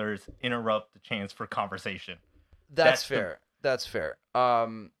spoilers interrupt the chance for conversation. That's that's the- fair. That's fair.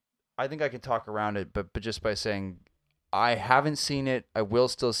 I think I can talk around it, but just by saying I haven't seen it, I will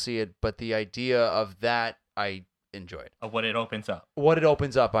still see it, but the idea of that I enjoyed. Of what it opens up. What it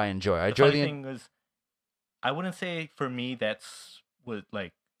opens up, I enjoy. I The enjoy funny thing is, I wouldn't say for me that's what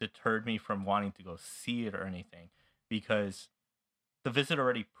like deterred me from wanting to go see it or anything, because The Visit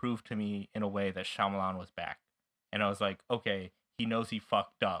already proved to me in a way that Shyamalan was back, and I was like, okay, he knows he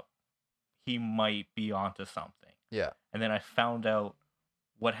fucked up, he might be onto something. Yeah. And then I found out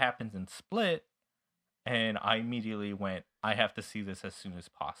what happens in Split, and I immediately went, I have to see this as soon as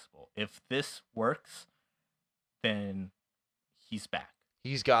possible. If this works, then he's back.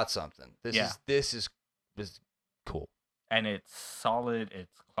 He's got something. Yeah. This is cool. And it's solid,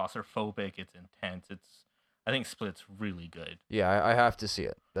 it's claustrophobic, it's intense. I think Split's really good. Yeah, I have to see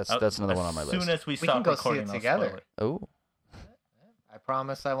it. That's another one on my list. As soon as we can stop go see recording it I'll together. spoil it. Oh. I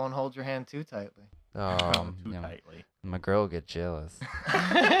promise I won't hold your hand too tightly. Too Yeah, tightly. my girl will get jealous.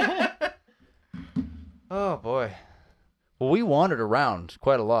 Oh boy. Well, we wandered around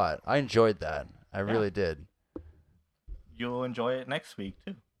quite a lot. I enjoyed that. I really did. You'll enjoy it next week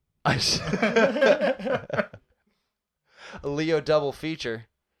too. A Leo double feature.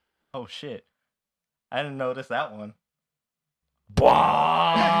 Oh shit. I didn't notice that one.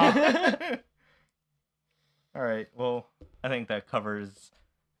 All right. Well, I think that covers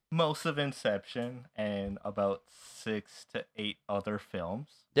most of Inception and about 6 to 8 other films.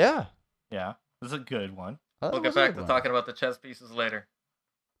 Yeah. Yeah, it was a good one. That We'll was get a back good to one. talking about the chess pieces later.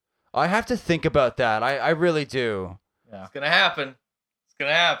 I have to think about that. I really do. Yeah. It's gonna happen. It's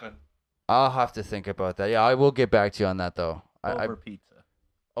gonna happen. I'll have to think about that. Yeah, I will get back to you on that though. Over pizza.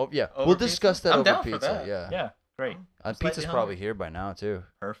 Oh yeah, Over we'll pizza? discuss that I'm over down for pizza. that. Yeah. Yeah, great. Pizza's slightly probably hungry. here by now too.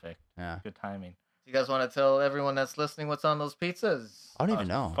 Perfect. Yeah. Good timing. You guys want to tell everyone that's listening what's on those pizzas? I don't even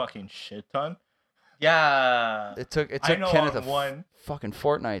know. Fucking shit ton. Yeah. It took I know Kenneth on a one. fucking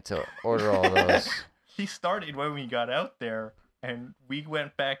fortnight to order all those. He started when we got out there, and we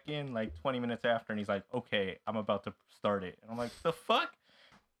went back in like 20 minutes after, and he's like, okay, I'm about to start it. And I'm like, the fuck?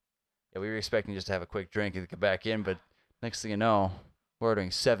 Yeah, we were expecting just to have a quick drink and get back in, but next thing you know, we're ordering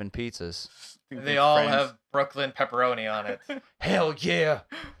 7 pizzas. Stupid They all friends. have Brooklyn pepperoni on it. Hell yeah!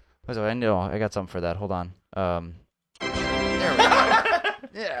 I know I got something for that. Hold on. There we go.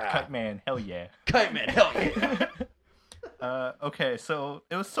 Yeah. Cut man, hell yeah. Kite man, hell yeah. Okay, so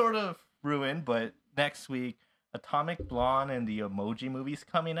it was sort of ruined, but next week, Atomic Blonde and the Emoji Movie's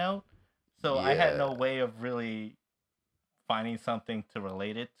coming out. So I had no Yeah. way of really finding something to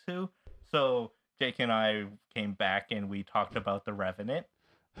relate it to. So Jake and I came back and we talked about The Revenant.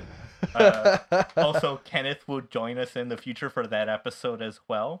 Also, Kenneth will join us in the future for that episode as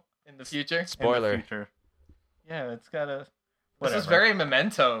well. In the future, In the Spoiler. future. Yeah, it's got a. this Whatever. is very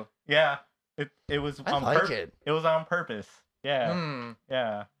Memento. Yeah, it was I on like purpose. it. It was on purpose. Yeah, Hmm.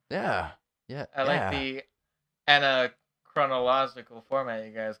 yeah. Yeah. I like the anachronological format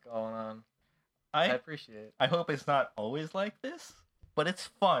you guys going on. I I appreciate it. I hope it's not always like this, but it's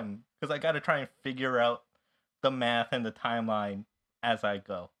fun because I got to try and figure out the math and the timeline as I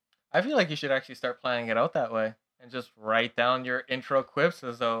go. I feel like you should actually start planning it out that way and just write down your intro quips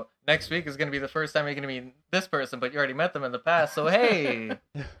as though next week is going to be the first time you're going to meet this person, but you already met them in the past. So, hey.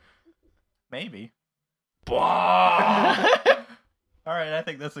 Maybe. All All right, I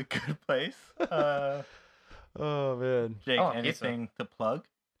think that's a good place. Oh man. Jake, Oh, pizza. anything to plug?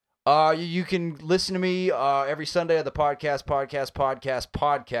 You can listen to me every Sunday at the podcast.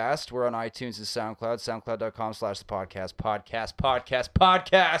 We're on iTunes and SoundCloud. SoundCloud.com/the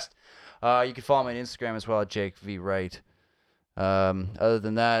podcast. You can follow me on Instagram as well at Jake V Wright. Other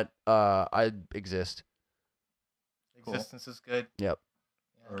than that, I exist. Cool. Existence is good. Yep.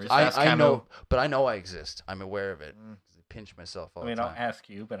 Yeah, just I ask Camus. know, but I know I exist. I'm aware of it. Mm. I pinch myself all I mean, the I'll time. ask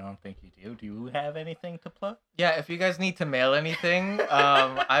you, but I don't think you do. Do you have anything to plug? Yeah, if you guys need to mail anything,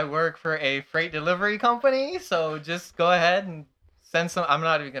 I work for a freight delivery company, so just go ahead and send some. I'm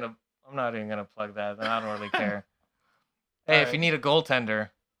not even gonna plug that. I don't really care. Hey, if you Alright. need a goaltender,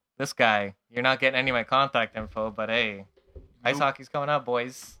 this guy, you're not getting any of my contact info, but hey, ice hockey's coming up,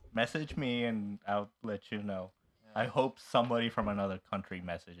 boys. Message me and I'll let you know. I hope somebody from another country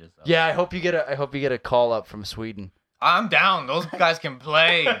messages us. Yeah, I hope you get a call up from Sweden. I'm down. Those guys can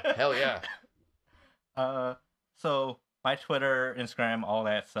play. Hell yeah. So my Twitter, Instagram, all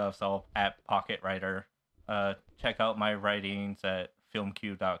that stuff's all at Pocket Writer. Check out my writings at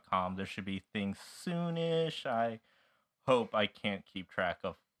filmq.com. There should be things soonish. I hope I can't keep track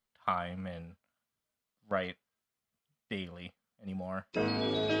of time and write daily anymore.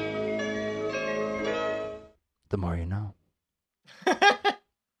 The more you know.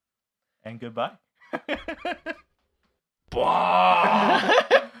 And goodbye. Bah!